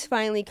now she's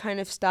finally kind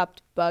of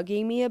stopped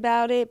bugging me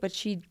about it, but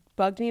she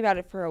bugged me about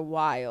it for a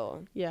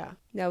while. Yeah.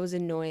 That was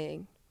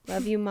annoying.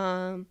 Love you,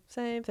 Mom.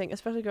 Same thing,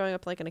 especially growing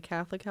up like in a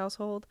Catholic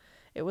household.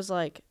 It was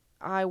like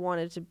I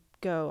wanted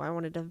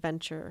to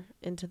venture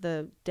into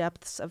the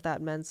depths of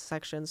that men's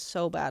section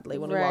so badly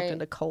when we walked Right.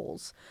 into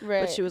Kohl's.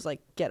 Right. But she was like,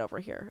 get over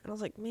here. And I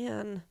was like,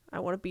 man, I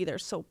want to be there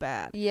so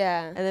bad.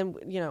 Yeah. And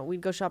then,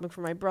 we'd go shopping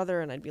for my brother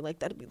and I'd be like,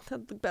 that'd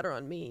look better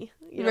on me.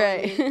 You know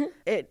right. what I mean?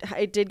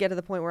 It did get to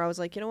the point where I was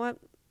like, you know what?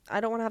 I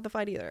don't want to have the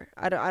fight either.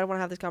 I don't want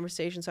to have this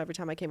conversation. So every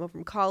time I came home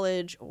from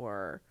college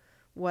or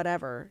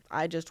whatever,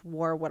 I just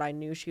wore what I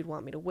knew she'd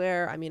want me to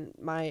wear. I mean,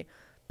 my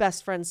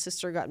best friend's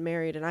sister got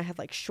married and I had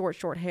like short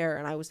hair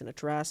and I was in a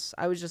dress.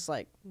 I was just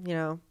like,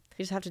 you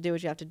just have to do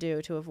what you have to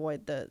do to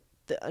avoid the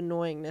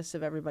annoyingness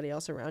of everybody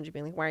else around you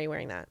being like, why are you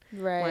wearing that?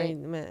 Right. Why are you,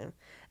 meh?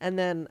 And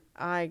then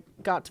I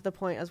got to the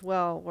point as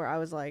well where I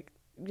was like,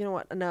 you know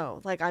what?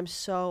 No, like I'm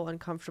so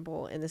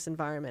uncomfortable in this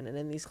environment and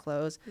in these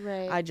clothes.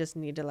 Right. I just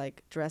need to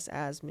like dress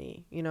as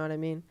me. You know what I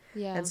mean?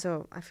 Yeah. And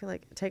so I feel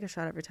like take a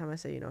shot every time I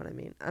say, you know what I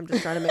mean? I'm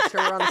just trying to make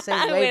sure we're on the same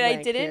wavelength. Wait,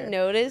 I didn't here.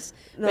 notice,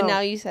 No, but now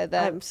you said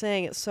that. I'm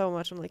saying it so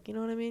much. I'm like, you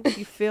know what I mean?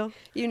 You feel?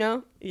 You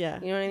know? Yeah.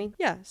 You know what I mean?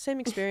 Yeah.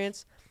 Same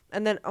experience.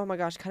 And then, oh my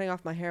gosh, cutting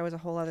off my hair was a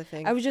whole other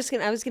thing. I was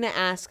gonna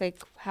ask,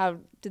 like, how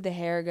did the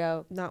hair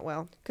go? Not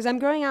well. Because I'm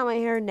growing out my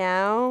hair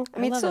now. I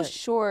mean, it's love still it.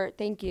 short,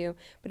 thank you,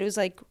 but it was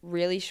like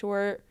really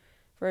short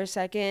for a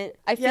second.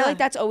 I feel Yeah. like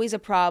that's always a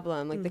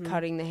problem, like the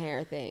cutting the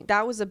hair thing.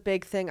 That was a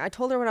big thing. I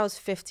told her when I was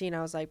 15,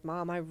 I was like,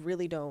 Mom, I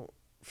really don't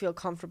feel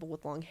comfortable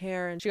with long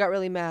hair. And she got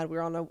really mad. We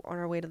were on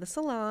our way to the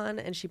salon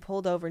and she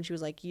pulled over and she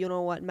was like, you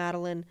know what,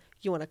 Madeline,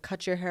 you want to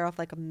cut your hair off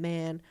like a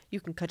man?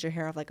 You can cut your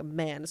hair off like a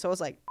man. So I was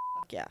like,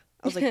 yeah.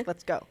 I was like,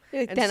 let's go.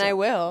 You're like, And then so- I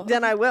will.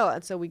 Then I will.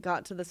 And so we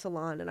got to the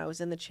salon and I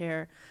was in the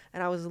chair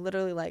and I was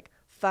literally like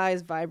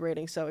thighs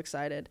vibrating, so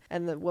excited.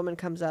 And the woman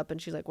comes up and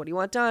she's like, what do you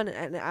want done?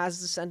 And as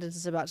the sentence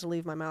is about to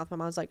leave my mouth, my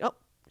mom's like, oh,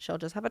 she'll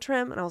just have a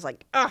trim. And I was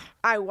like,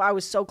 I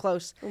was so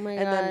close. Oh my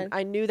and God. then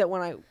I knew that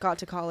when I got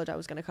to college, I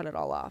was going to cut it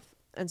all off.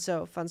 And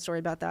so, fun story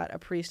about that, a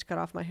priest cut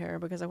off my hair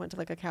because I went to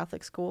like a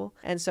Catholic school.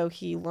 And so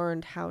he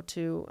learned how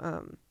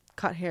to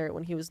cut hair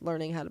when he was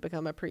learning how to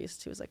become a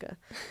priest. He was like a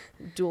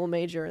dual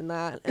major in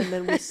that. And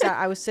then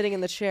I was sitting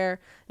in the chair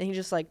and he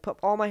just like put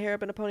all my hair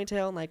up in a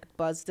ponytail and like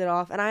buzzed it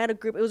off. And I had a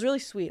group, it was really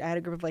sweet. I had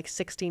a group of like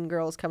 16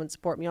 girls come and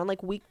support me on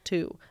like week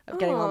 2 of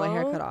getting all my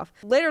hair Aw. cut off.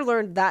 Later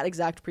learned that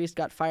exact priest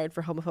got fired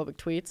for homophobic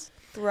tweets.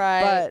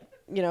 Right.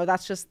 But,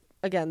 that's just,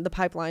 again, the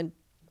pipeline.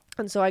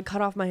 And so I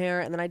cut off my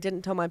hair and then I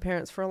didn't tell my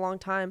parents for a long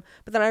time.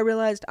 But then I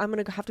realized I'm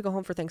going to have to go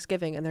home for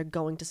Thanksgiving and they're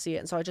going to see it.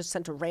 And so I just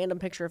sent a random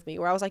picture of me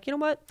where I was like, you know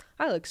what?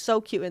 I look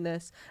so cute in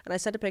this. And I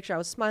sent a picture. I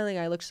was smiling.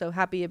 I looked so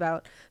happy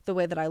about the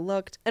way that I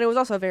looked. And it was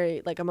also a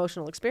very like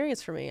emotional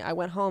experience for me. I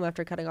went home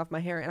after cutting off my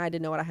hair and I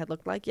didn't know what I had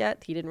looked like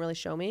yet. He didn't really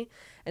show me.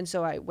 And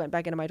so I went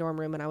back into my dorm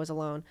room and I was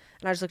alone.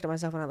 And I just looked at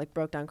myself and I like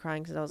broke down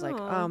crying because I was like,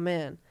 Aw. oh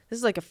man, this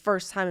is like the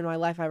first time in my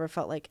life I ever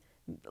felt like,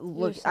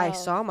 look, I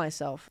Yourself. saw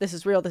myself. This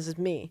is real. This is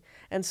me.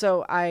 And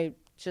so I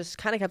just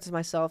kind of kept it to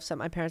myself, sent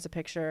my parents a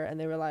picture, and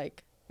they were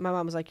like, my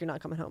mom was like, you're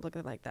not coming home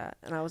looking like that.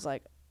 And I was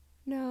like,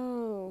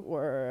 no.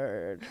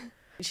 word.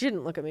 She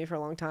didn't look at me for a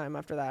long time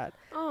after that.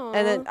 Aww.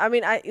 And then, I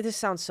mean, this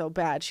sounds so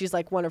bad. She's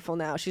like wonderful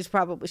now. She's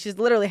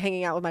literally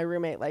hanging out with my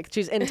roommate. Like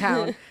she's in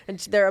town and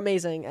they're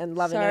amazing and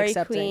loving and Sorry,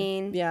 accepting.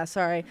 queen. Yeah,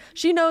 sorry.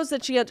 She knows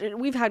that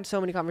we've had so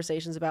many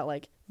conversations about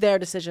like their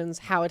decisions,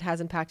 how it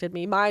has impacted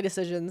me, my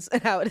decisions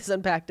and how it has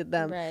impacted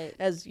them. Right.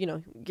 As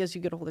you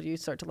get older, you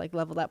start to like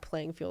level that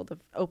playing field of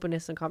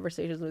openness and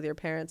conversations with your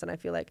parents. And I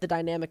feel like the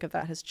dynamic of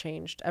that has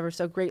changed ever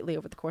so greatly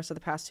over the course of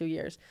the past 2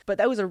 years. But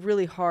that was a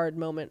really hard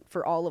moment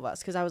for all of us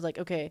because I was like,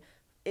 okay,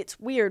 it's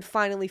weird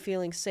finally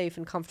feeling safe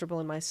and comfortable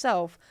in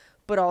myself,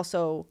 but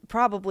also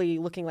probably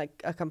looking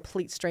like a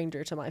complete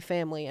stranger to my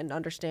family and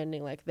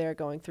understanding like they're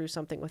going through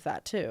something with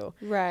that too.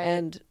 Right.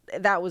 And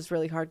that was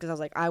really hard because I was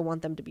like, I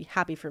want them to be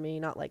happy for me,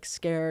 not like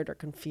scared or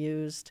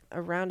confused.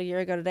 Around a year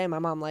ago today, my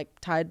mom like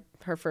tied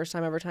her first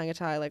time ever tying a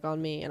tie like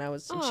on me. And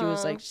and she was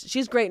Aw. like,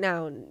 she's great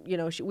now. And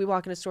we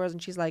walk into stores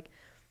and she's like,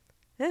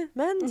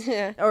 men's.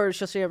 Yeah. Or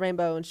she'll see a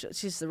rainbow and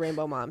she's the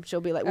rainbow mom. She'll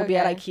be like, we'll be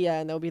at Okay.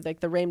 IKEA and there'll be like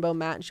the rainbow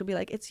mat and she'll be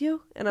like, it's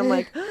you. And I'm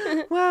like,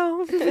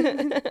 wow,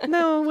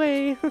 no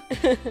way.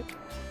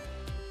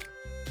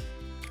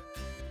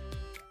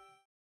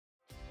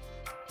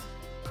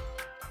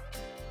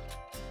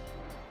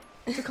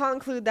 To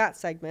conclude that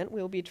segment,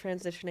 we'll be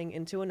transitioning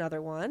into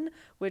another one,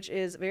 which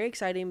is very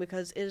exciting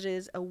because it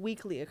is a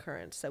weekly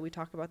occurrence that we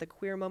talk about the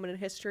queer moment in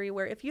history,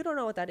 where if you don't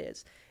know what that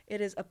is,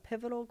 it is a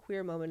pivotal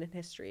queer moment in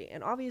history.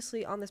 And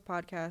obviously on this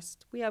podcast,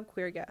 we have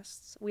queer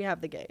guests, we have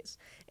the gays,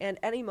 and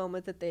any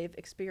moment that they've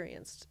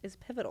experienced is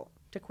pivotal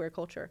to queer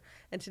culture.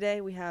 And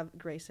today we have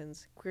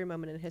Gracin's queer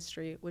moment in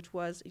history, which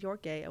was your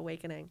gay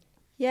awakening.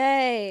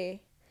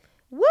 Yay.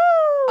 Woo!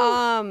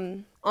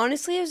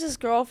 Honestly, it was this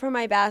girl from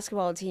my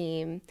basketball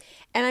team,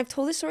 and I've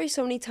told this story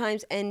so many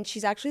times, and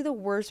she's actually the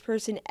worst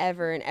person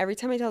ever. And every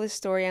time I tell this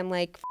story, I'm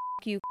like,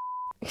 "F you."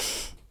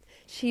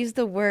 She's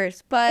the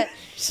worst, but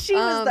She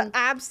was the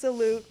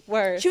absolute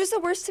worst. she was the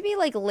worst to me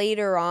like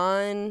later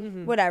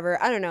on,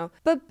 whatever. I don't know.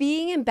 But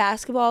being in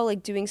basketball,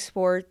 like doing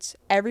sports,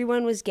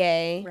 everyone was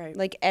gay. Right.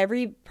 Like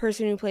every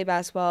person who played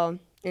basketball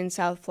in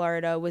South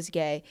Florida was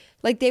gay.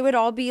 Like they would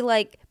all be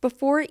like,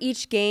 before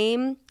each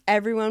game,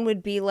 everyone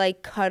would be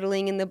like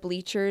cuddling in the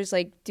bleachers,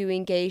 like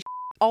doing gay shit.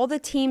 All the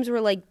teams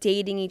were like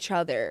dating each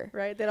other.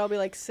 Right? They'd all be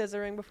like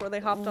scissoring before they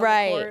hopped on the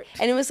Right. court.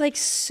 And it was like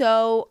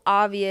so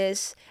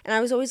obvious. And I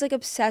was always like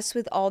obsessed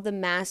with all the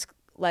masked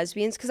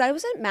lesbians because I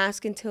wasn't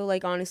masked until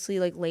like honestly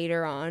like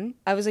later on.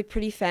 I was like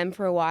pretty femme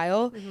for a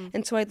while.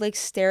 And so I'd like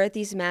stare at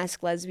these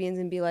masked lesbians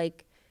and be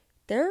like,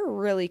 they're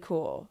really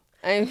cool.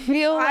 I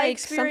feel I like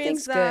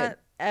experience something's that good.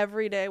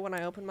 every day when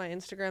I open my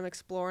Instagram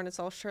Explore and it's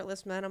all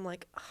shirtless men. I'm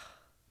like, "Ugh,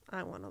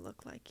 I want to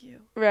look like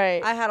you."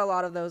 Right. I had a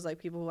lot of those like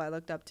people who I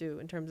looked up to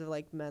in terms of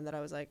like men that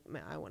I was like,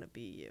 man, I want to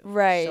be you.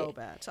 Right. So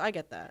bad. So I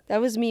get that.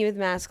 That was me with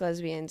masked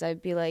lesbians.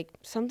 I'd be like,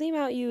 something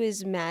about you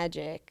is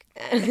magic.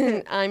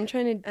 I'm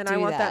trying to And do I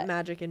want that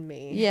magic in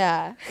me.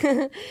 Yeah.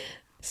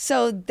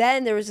 So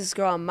then there was this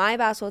girl on my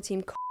basketball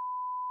team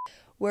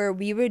where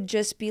we would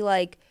just be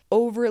like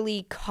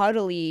overly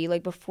cuddly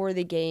like before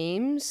the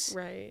games.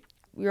 Right.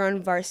 We were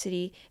on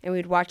varsity and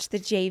we'd watch the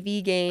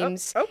JV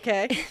games. Oh,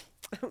 okay.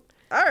 All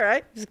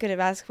right. I was good at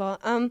basketball.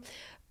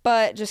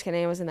 But just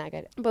kidding, I wasn't that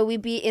good. But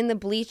we'd be in the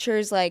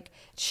bleachers, like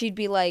she'd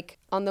be like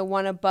on the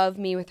one above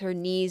me with her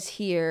knees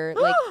here,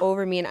 like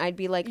over me, and I'd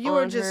be like You on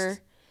were just her.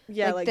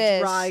 Yeah, like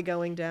this. dry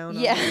going down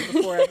Yeah. on you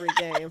before every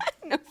game.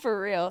 No,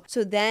 for real.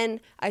 So then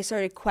I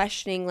started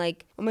questioning,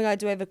 like, oh my God,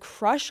 do I have a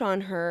crush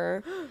on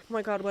her? Oh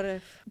my God, what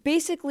if?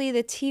 Basically,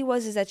 the tea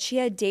was that she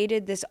had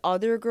dated this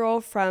other girl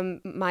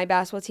from my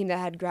basketball team that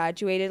had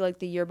graduated like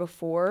the year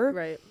before.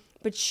 Right.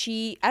 But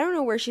I don't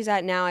know where she's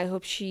at now. I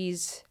hope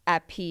she's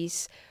at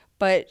peace.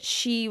 But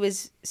she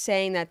was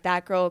saying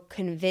that girl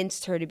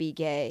convinced her to be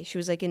gay. She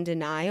was like in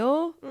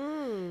denial.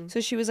 So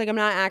she was like, I'm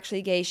not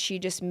actually gay. She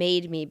just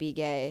made me be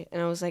gay. And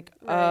I was like,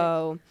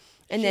 oh.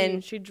 And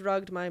then she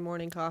drugged my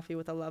morning coffee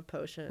with a love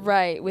potion.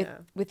 right, with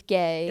Yeah.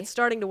 gay. It's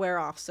starting to wear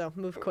off, so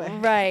move quick.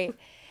 Right.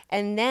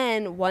 And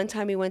then one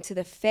time we went to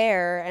the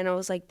fair and I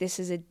was like, this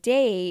is a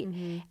date.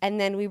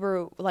 And then we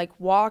were like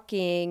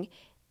walking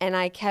and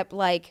I kept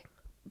like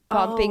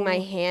bumping my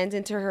hand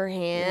into her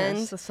hand.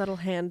 Yes, a subtle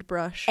hand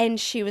brush. And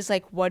she was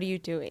like, what are you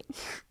doing?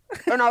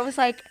 And I was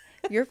like,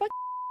 you're fucking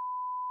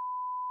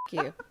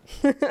you.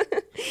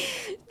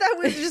 That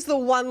was just the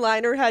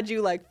one-liner had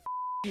you like,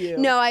 you.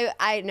 No,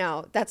 I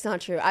no, that's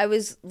not true. I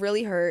was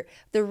really hurt.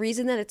 The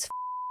reason that it's is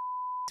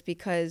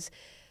because,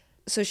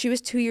 so she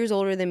was 2 years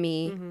older than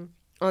me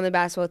on the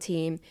basketball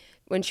team.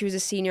 When she was a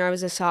senior, I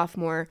was a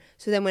sophomore.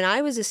 So then when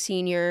I was a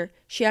senior,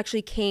 she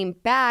actually came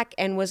back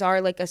and was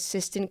our like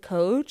assistant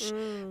coach.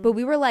 But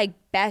we were like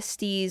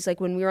besties, like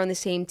when we were on the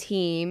same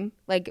team,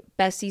 like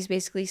besties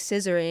basically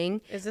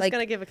scissoring. Is this like,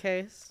 going to give a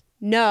case?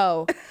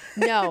 No.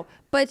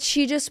 But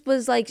she just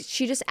was like,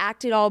 she just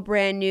acted all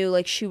brand new.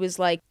 Like she was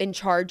like in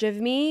charge of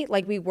me.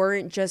 Like we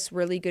weren't just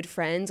really good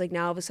friends. Like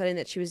now all of a sudden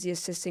that she was the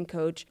assistant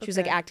coach, she was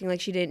like acting like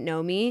she didn't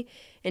know me.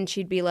 And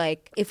she'd be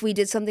like, if we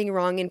did something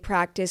wrong in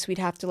practice, we'd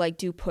have to like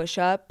do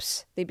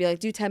push-ups. They'd be like,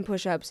 do 10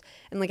 push-ups.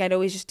 And like, I'd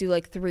always just do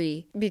like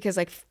 3 because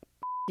like,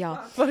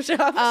 y'all.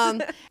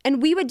 Push-ups.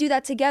 And we would do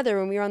that together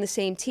when we were on the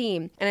same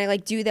team. And I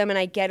like do them and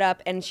I get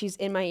up and she's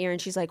in my ear and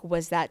she's like,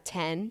 was that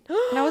 10?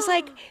 And I was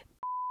like,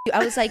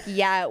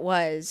 yeah, it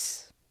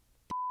was.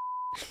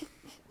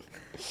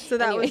 So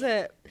that was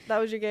it. That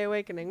was your gay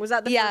awakening. Was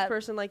that the first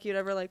person like you'd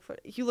ever like?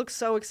 You look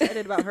so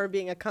excited about her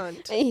being a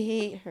cunt. I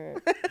hate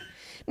her.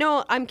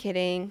 No, I'm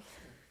kidding.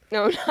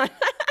 No, I'm not.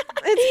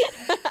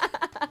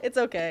 It's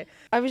okay.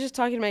 I was just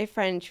talking to my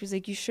friend. She was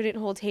like, you shouldn't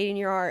hold hate in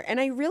your heart. And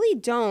I really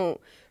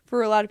don't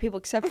for a lot of people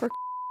except for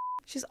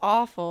she's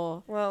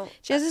awful. Well,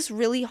 she has this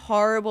really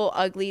horrible,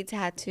 ugly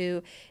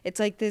tattoo. It's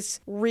like this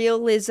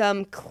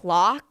realism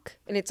clock.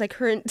 And it's like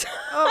her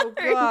oh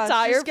gosh,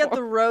 entire just get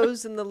the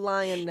rose and the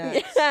lion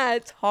next. Yeah,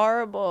 it's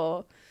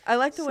horrible. I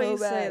like the way So you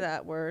say bad.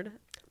 that word.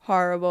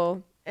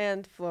 Horrible.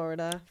 And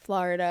Florida.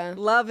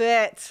 Love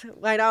it.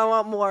 I don't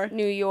want more.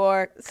 New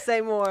York.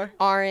 Say more.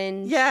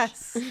 Orange.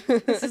 Yes.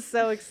 This is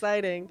so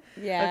exciting.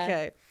 Yeah.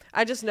 Okay.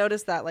 I just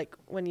noticed that like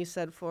when you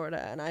said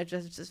Florida and I've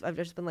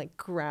just been like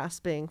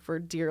grasping for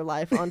dear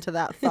life onto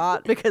that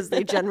thought because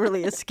they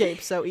generally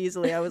escape so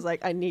easily. I was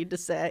like, I need to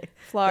say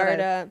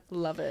Florida.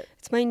 Love it.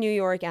 It's my New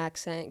York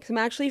accent because I'm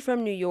actually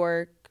from New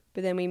York,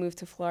 but then we moved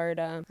to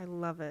Florida. I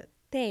love it.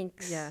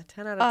 Thanks. Yeah,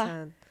 10 out of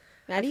 10.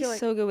 Maddie's like-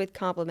 so good with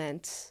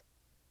compliments.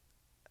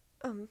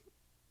 I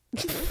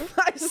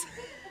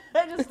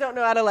just don't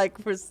know how to like.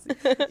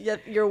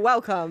 You're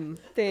welcome.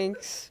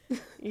 Thanks.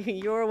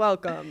 You're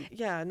welcome.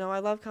 Yeah, no, I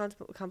love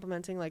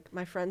complimenting like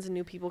my friends and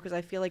new people because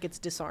I feel like it's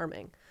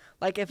disarming.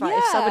 Like if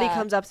somebody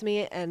comes up to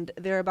me and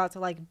they're about to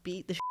like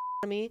beat the shit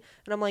out of me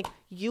and I'm like,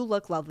 you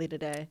look lovely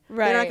today. They're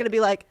not Right. gonna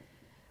be like,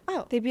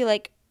 Oh. They'd be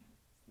like,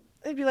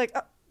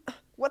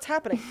 what's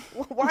happening?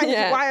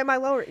 Why am I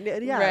lowering?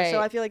 Yeah. Right. So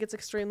I feel like it's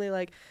extremely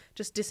like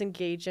just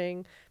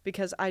disengaging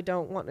because I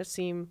don't want to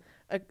seem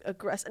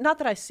aggressive. Not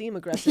that I seem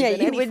aggressive. yeah,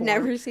 in you any would form,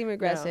 never seem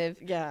aggressive.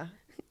 Yeah.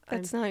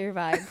 That's not your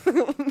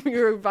vibe.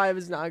 Your vibe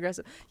is not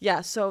aggressive.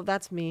 Yeah, so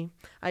that's me.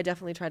 I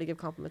definitely try to give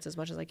compliments as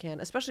much as I can,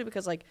 especially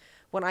because like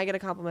when I get a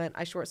compliment,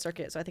 I short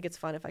circuit. So I think it's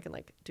fun if I can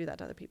like do that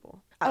to other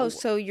people. Oh,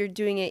 so you're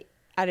doing it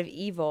out of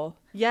evil.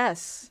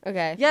 Yes.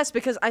 Okay. Yes,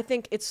 because I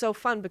think it's so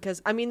fun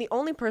because I mean the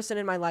only person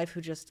in my life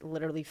who just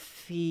literally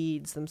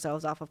feeds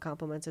themselves off of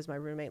compliments is my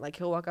roommate. Like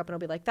he'll walk up and I'll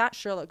be like, "That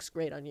sure looks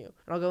great on you." And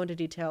I'll go into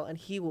detail and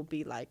he will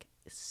be like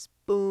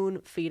spoon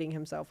feeding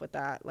himself with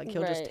that. Like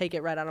he'll just Right. take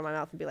it right out of my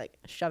mouth and be like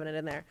shoving it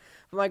in there.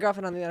 But my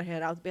girlfriend on the other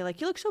hand, I'll be like,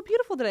 "You look so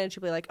beautiful today." And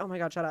she'll be like, "Oh my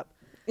god, shut up."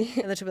 And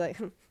then she'll be like,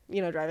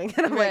 driving.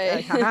 And I'm Right.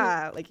 like,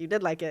 haha, like you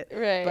did like it.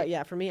 Right. But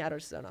yeah, for me, I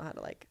just don't know how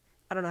to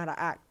I don't know how to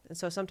act. And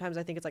so sometimes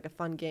I think it's like a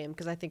fun game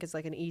because I think it's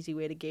like an easy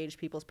way to gauge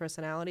people's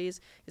personalities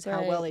is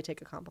how well Right. they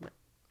take a compliment.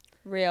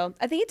 Real.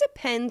 I think it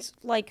depends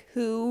like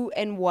who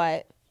and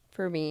what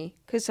for me.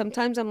 Because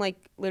sometimes I'm like,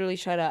 literally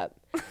shut up.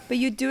 But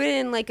you do it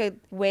in like a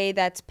way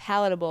that's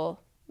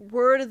palatable.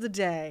 Word of the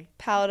day.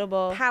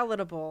 Palatable.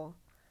 Palatable.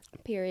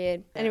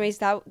 Period. Yeah. Anyways,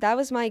 that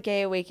was my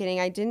gay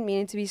awakening. I didn't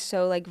mean it to be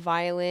so like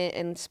violent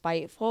and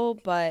spiteful,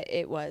 but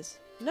it was.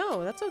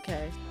 No, that's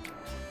okay.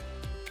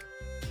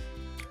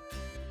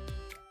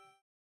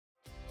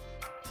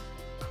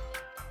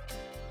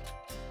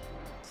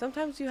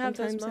 Sometimes you have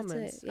Sometimes those that's it,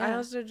 moments. yeah. I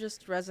also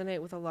just resonate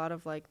with a lot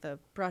of like the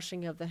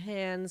brushing of the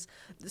hands,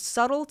 the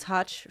subtle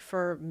touch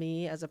for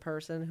me as a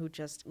person who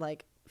just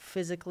like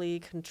physically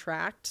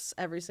contracts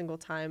every single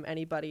time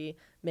anybody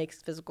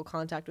makes physical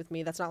contact with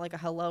me. That's not like a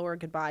hello or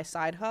goodbye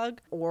side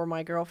hug or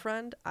my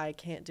girlfriend. I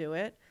can't do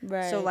it.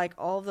 Right. So like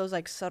all of those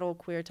like subtle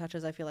queer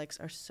touches I feel like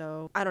are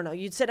so, I don't know,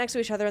 you'd sit next to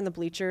each other in the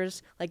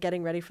bleachers like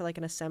getting ready for like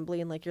an assembly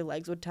and like your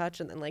legs would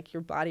touch and then like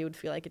your body would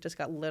feel like it just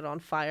got lit on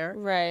fire.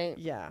 Right.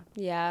 Yeah.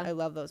 Yeah. I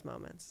love those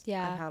moments.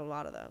 Yeah. I've had a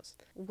lot of those.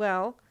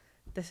 Well,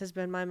 this has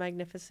been my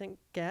magnificent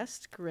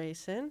guest,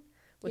 Gracin,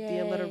 with the Yay.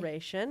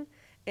 alliteration.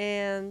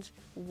 And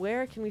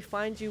where can we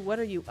find you? What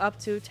are you up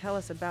to? Tell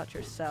us about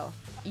yourself.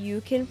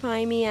 You can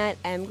find me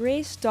at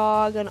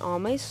mgracedog on all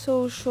my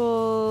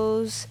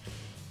socials.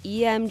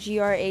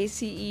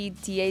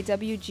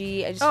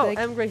 EMGRACEDAWG. I just feel like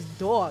M. Grace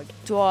Dog.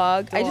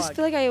 dog. I just Dog.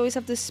 feel like I always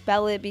have to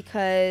spell it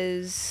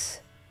because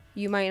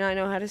you might not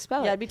know how to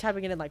spell Yeah, it. I'd be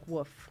typing it in like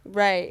woof.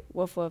 Right.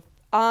 Woof woof.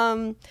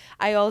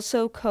 I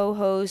also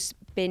co-host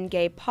Been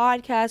Gay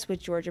podcast with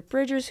Georgia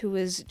Bridgers, who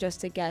was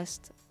just a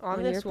guest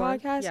on this your one.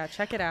 podcast. Yeah,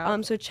 check it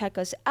out. So check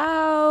us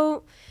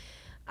out.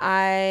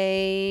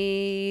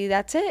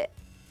 That's it.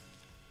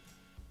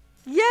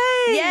 Yay!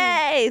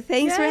 Yay!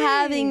 Thanks for Yay!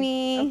 having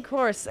me. Of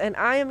course. And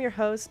I am your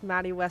host,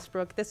 Maddie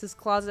Westbrook. This is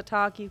Closet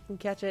Talk. You can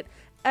catch it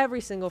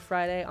every single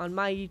Friday on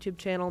my YouTube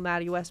channel,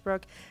 Maddie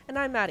Westbrook. And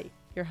I'm Maddie,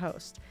 your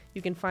host.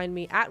 You can find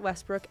me at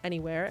Westbrook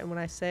anywhere. And when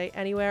I say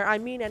anywhere, I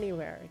mean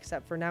anywhere.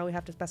 Except for now we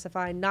have to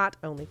specify not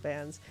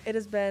OnlyFans. It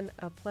has been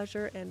a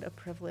pleasure and a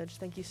privilege.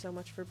 Thank you so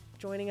much for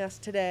joining us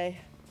today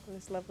on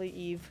this lovely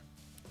eve.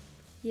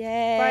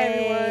 Yay. Bye,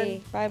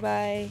 everyone.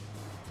 Bye-bye.